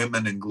why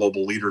women in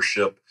global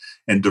leadership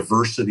and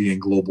diversity in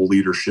global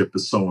leadership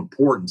is so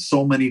important.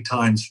 So many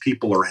times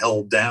people are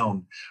held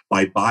down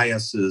by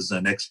biases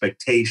and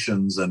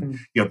expectations, and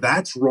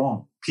that's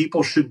wrong.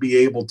 People should be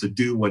able to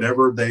do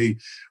whatever they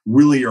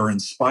really are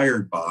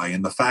inspired by.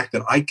 And the fact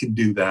that I can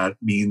do that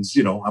means,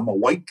 I'm a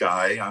white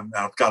guy.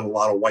 I've got a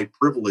lot of white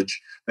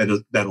privilege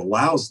that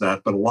allows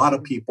that. But a lot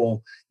of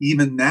people,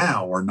 even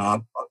now, are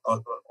not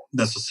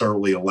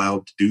necessarily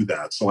allowed to do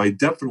that. So I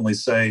definitely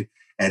say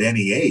at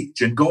any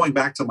age. And going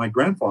back to my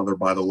grandfather,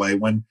 by the way,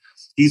 when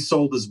he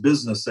sold his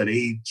business at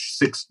age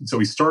 6, so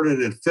he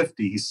started at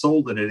 50, he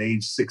sold it at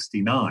age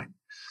 69.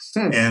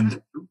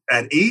 And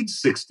at age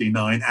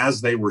 69,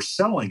 as they were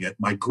selling it,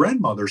 my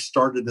grandmother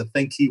started to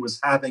think he was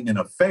having an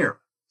affair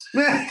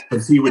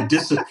because he would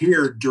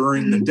disappear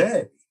during the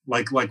day.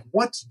 Like,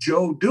 what's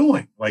Joe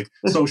doing?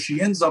 So she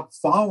ends up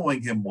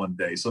following him one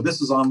day. So this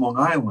is on Long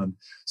Island.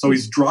 So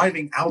he's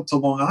driving out to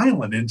Long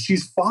Island and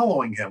she's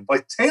following him,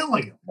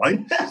 tailing him.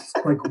 Like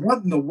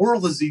what in the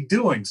world is he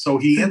doing? So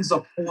he ends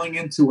up pulling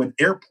into an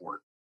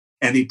airport.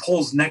 And he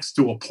pulls next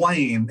to a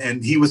plane,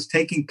 and he was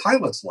taking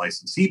pilot's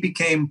license. He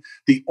became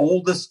the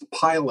oldest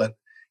pilot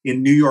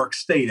in New York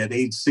State at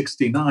age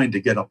 69 to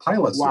get a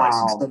pilot's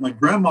license. So my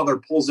grandmother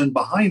pulls in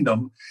behind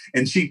him,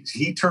 and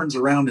he turns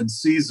around and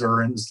sees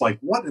her, and is like,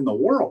 "What in the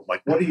world?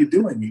 What are you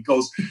doing?" He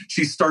goes,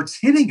 she starts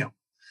hitting him,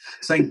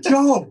 saying,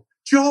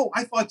 Joe,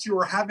 I thought you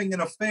were having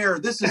an affair.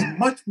 This is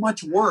much,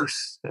 much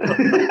worse.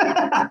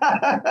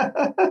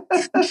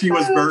 She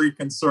was very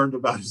concerned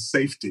about his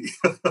safety.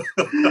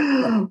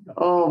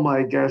 Oh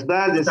my gosh,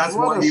 that's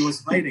why he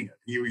was hiding it.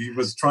 He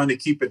was trying to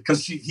keep it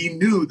because he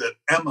knew that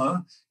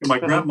Emma, my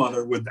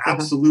grandmother, would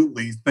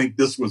absolutely think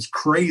this was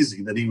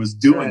crazy that he was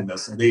doing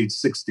this at age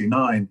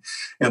 69.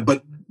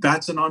 But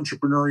that's an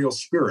entrepreneurial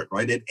spirit,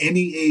 right? At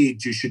any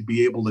age, you should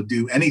be able to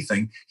do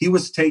anything. He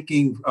was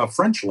taking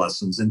French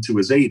lessons into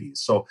his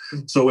 80s.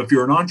 So if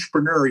you're an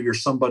entrepreneur, you're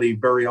somebody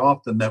very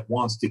often that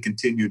wants to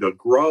continue to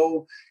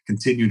grow,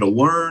 continue to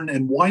learn,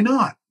 and why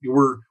not?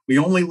 We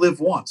only live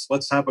once.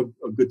 Let's have a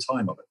good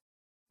time of it.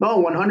 No,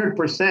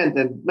 100%.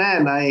 And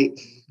man,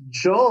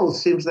 Joel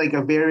seems like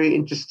a very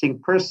interesting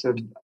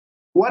person.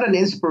 What an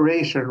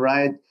inspiration,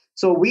 right?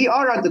 So we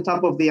are at the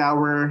top of the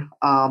hour.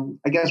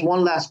 I guess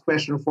one last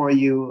question for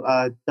you,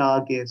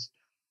 Doug, is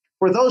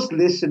for those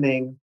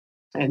listening,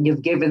 and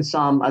you've given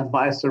some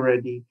advice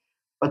already,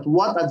 but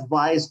what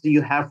advice do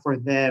you have for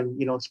them,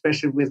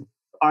 especially with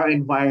our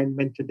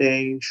environment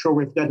today? Sure,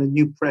 we've got a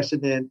new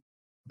president.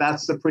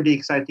 That's a pretty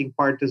exciting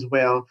part as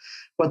well.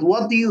 But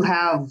what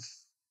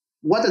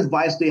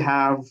advice do you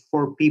have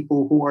for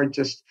people who are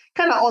just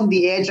kind of on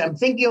the edge? I'm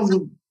thinking of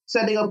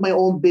setting up my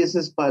own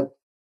business, but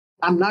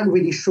I'm not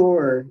really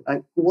sure.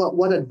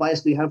 What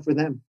advice do you have for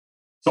them?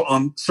 So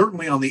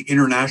certainly on the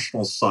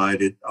international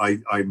side,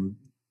 I'm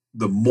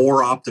the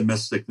more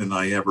optimistic than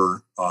I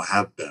ever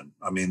have been.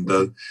 I mean,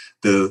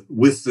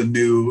 with the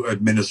new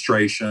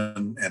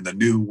administration and the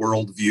new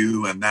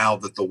worldview, and now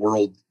that the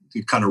world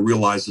kind of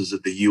realizes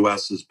that the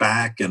U.S. is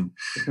back and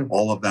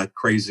all of that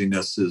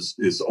craziness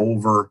is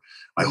over,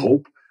 I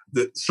hope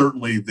that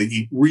certainly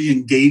the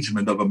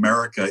re-engagement of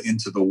America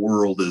into the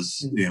world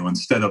is,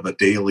 instead of a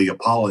daily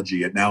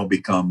apology, it now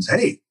becomes,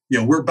 hey,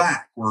 we're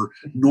back, we're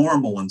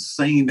normal and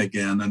sane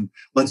again, and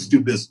let's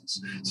do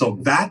business. So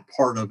that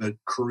part of it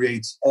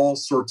creates all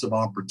sorts of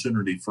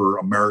opportunity for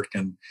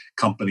American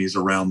companies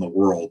around the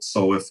world.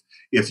 So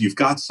if you've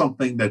got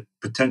something that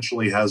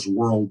potentially has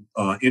world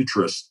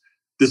interest,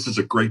 this is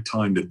a great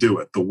time to do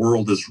it. The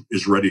world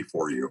is ready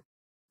for you.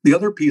 The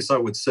other piece I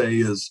would say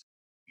is,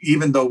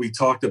 even though we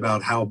talked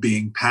about how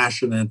being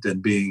passionate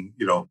and being,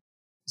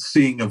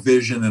 seeing a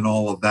vision and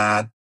all of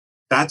that,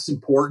 that's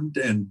important,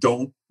 and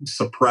don't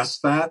suppress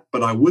that.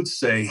 But I would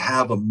say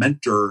have a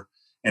mentor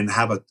and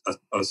have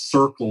a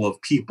circle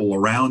of people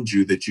around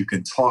you that you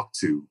can talk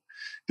to.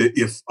 That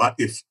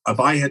if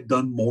I had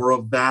done more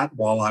of that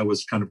while I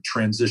was kind of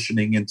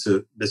transitioning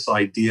into this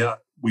idea,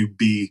 we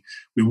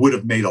would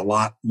have made a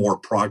lot more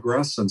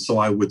progress. And so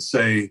I would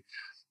say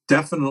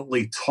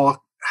definitely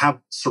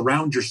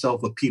surround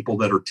yourself with people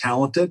that are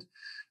talented.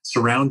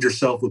 Surround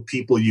yourself with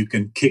people you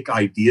can kick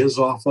ideas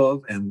off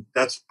of. And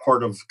that's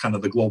part of kind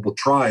of the global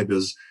tribe,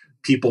 is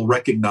people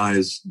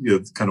recognize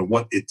kind of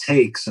what it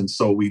takes. And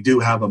so we do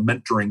have a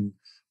mentoring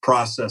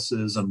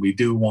processes, and we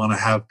do want to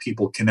have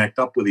people connect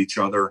up with each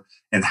other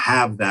and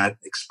have that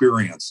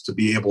experience to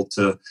be able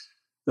to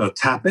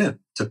tap in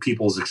to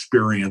people's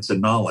experience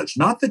and knowledge.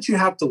 Not that you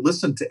have to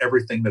listen to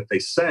everything that they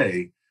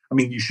say. I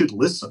mean, you should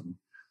listen,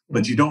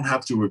 but you don't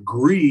have to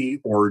agree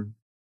or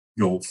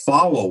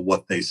follow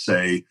what they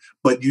say,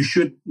 but you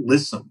should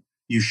listen.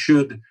 You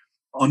should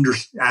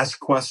ask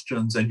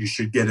questions, and you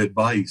should get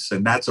advice.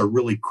 And that's a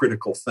really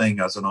critical thing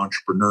as an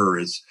entrepreneur.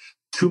 Is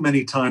too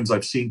many times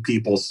I've seen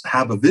people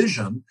have a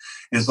vision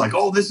and it's like,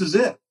 oh, this is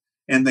it.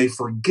 And they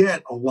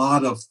forget a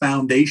lot of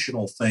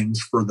foundational things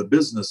for the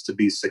business to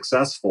be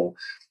successful.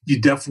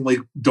 You definitely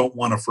don't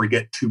want to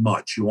forget too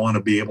much. You want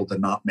to be able to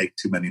not make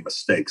too many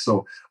mistakes.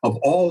 So of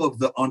all of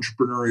the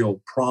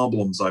entrepreneurial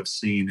problems I've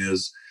seen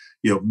is,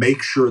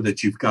 make sure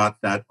that you've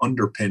got that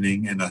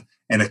underpinning and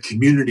a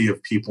community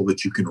of people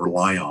that you can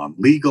rely on.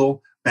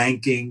 Legal,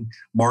 banking,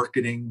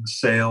 marketing,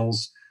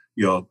 sales,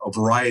 a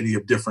variety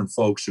of different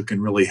folks who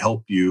can really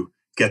help you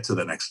get to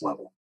the next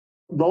level.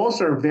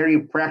 Those are very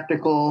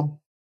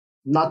practical,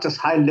 not just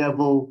high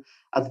level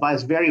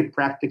advice, very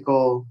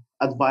practical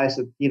advice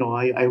that,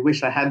 I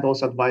wish I had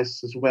those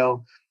advice as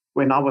well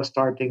when I was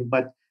starting.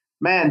 But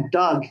man,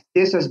 Doug,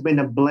 this has been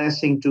a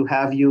blessing to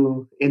have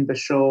you in the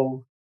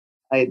show.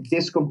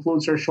 This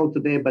concludes our show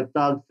today, but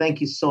Doug,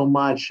 thank you so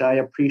much. I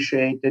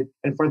appreciate it.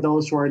 And for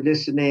those who are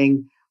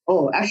listening,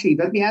 actually,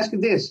 let me ask you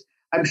this.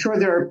 I'm sure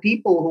there are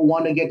people who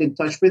want to get in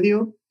touch with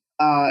you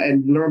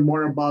and learn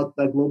more about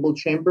the Global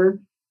Chamber.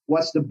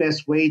 What's the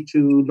best way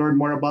to learn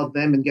more about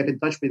them and get in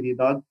touch with you,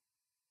 Doug?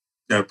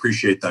 I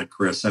appreciate that,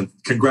 Chris. And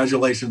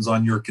congratulations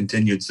on your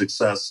continued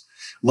success.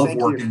 Love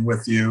working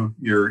with you.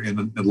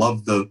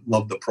 Love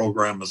the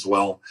program as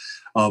well.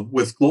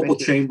 With Global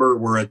Chamber,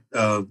 we're at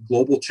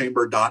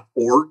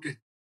globalchamber.org.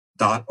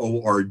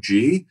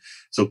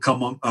 So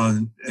come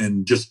on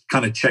and just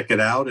kind of check it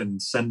out and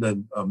send a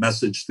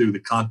message through the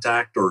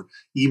contact or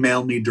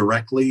email me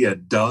directly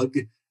at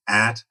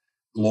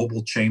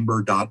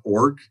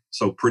doug@globalchamber.org.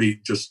 So pretty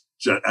just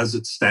as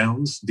it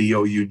sounds,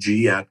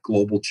 DOUG at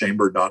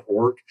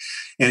globalchamber.org.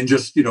 And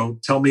just,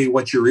 tell me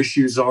what your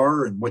issues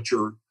are and what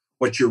you're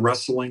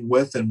wrestling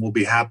with. And we'll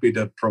be happy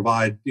to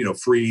provide,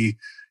 free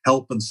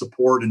help and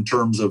support in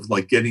terms of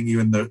like getting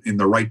you in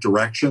the right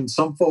direction.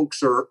 Some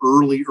folks are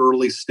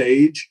early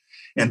stage,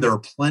 and there are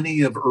plenty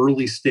of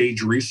early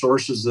stage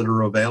resources that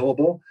are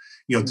available,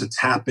 to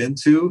tap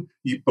into.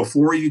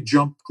 Before you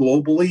jump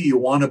globally, you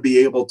want to be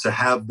able to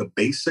have the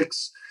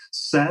basics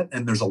set,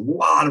 and there's a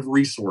lot of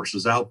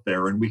resources out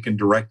there, and we can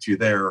direct you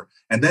there.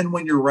 And then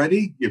when you're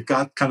ready, you've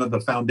got kind of the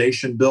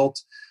foundation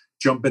built,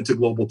 jump into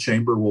Global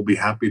Chamber. We'll be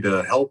happy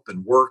to help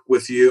and work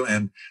with you.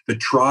 And the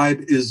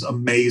tribe is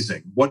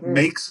amazing. What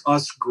makes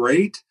us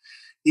great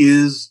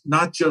is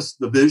not just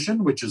the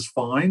vision, which is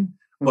fine,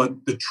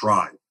 but the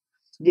tribe.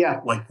 Yeah.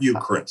 Like you,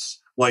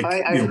 Chris. Like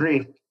I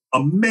agree.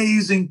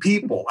 Amazing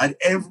people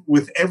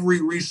with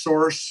every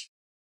resource.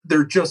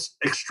 They're just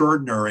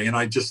extraordinary. And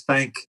I just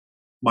thank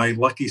my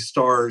lucky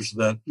stars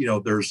that,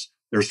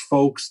 there's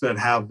folks that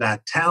have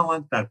that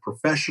talent, that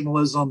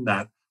professionalism,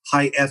 that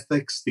high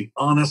ethics, the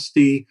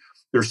honesty.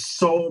 There's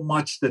so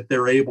much that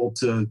they're able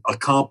to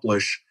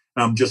accomplish.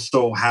 And I'm just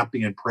so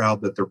happy and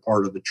proud that they're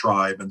part of the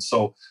tribe. And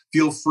so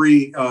feel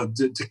free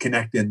to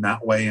connect in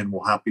that way, and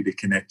we're happy to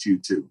connect you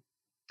too.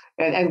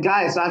 And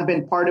guys, I've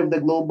been part of the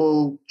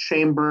Global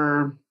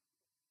Chamber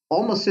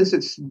almost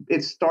since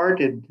it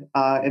started.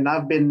 And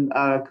I've been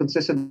a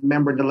consistent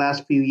member the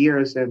last few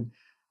years. And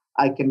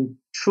I can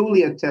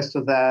truly attest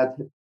to that.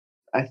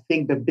 I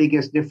think the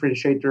biggest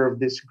differentiator of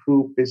this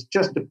group is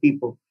just the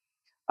people.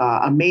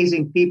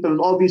 Amazing people. And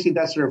obviously,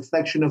 that's a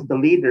reflection of the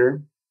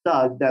leader,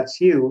 Doug.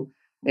 That's you.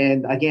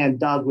 And again,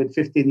 Doug, with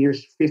 15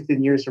 years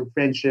of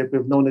friendship,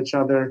 we've known each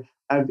other.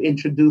 I've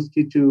introduced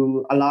you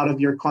to a lot of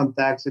your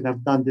contacts, and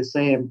I've done the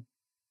same.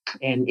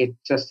 And it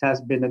just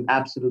has been an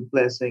absolute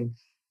blessing.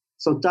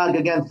 So, Doug,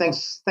 again,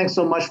 thanks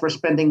so much for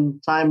spending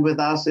time with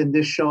us in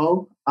this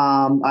show.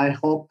 I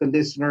hope the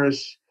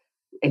listeners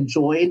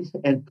enjoyed,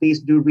 and please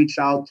do reach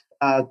out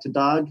to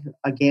Doug.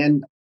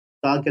 Again,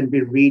 Doug can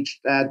be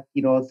reached at,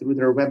 through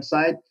their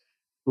website,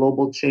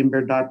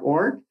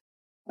 globalchamber.org.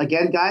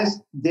 Again,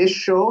 guys, this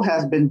show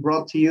has been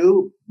brought to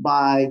you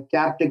by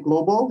Captive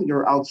Global,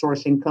 your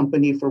outsourcing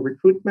company for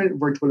recruitment,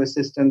 virtual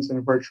assistants,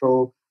 and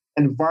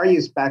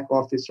various back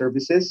office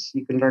services.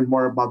 You can learn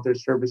more about their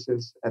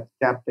services at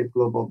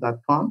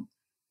captiveglobal.com.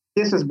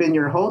 This has been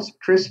your host,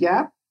 Chris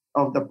Yap,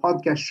 of the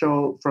podcast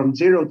show From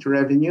Zero to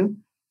Revenue.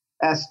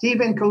 As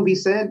Stephen Covey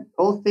said,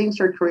 all things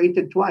are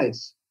created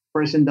twice,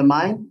 first in the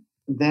mind,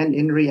 then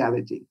in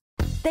reality.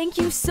 Thank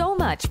you so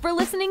much for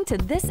listening to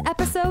this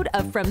episode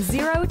of From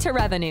Zero to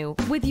Revenue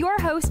with your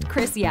host,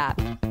 Chris Yap.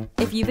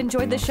 If you've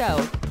enjoyed the show,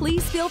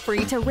 please feel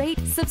free to rate,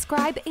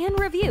 subscribe, and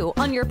review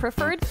on your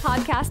preferred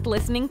podcast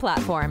listening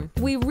platform.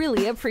 We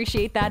really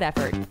appreciate that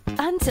effort.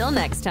 Until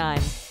next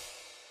time.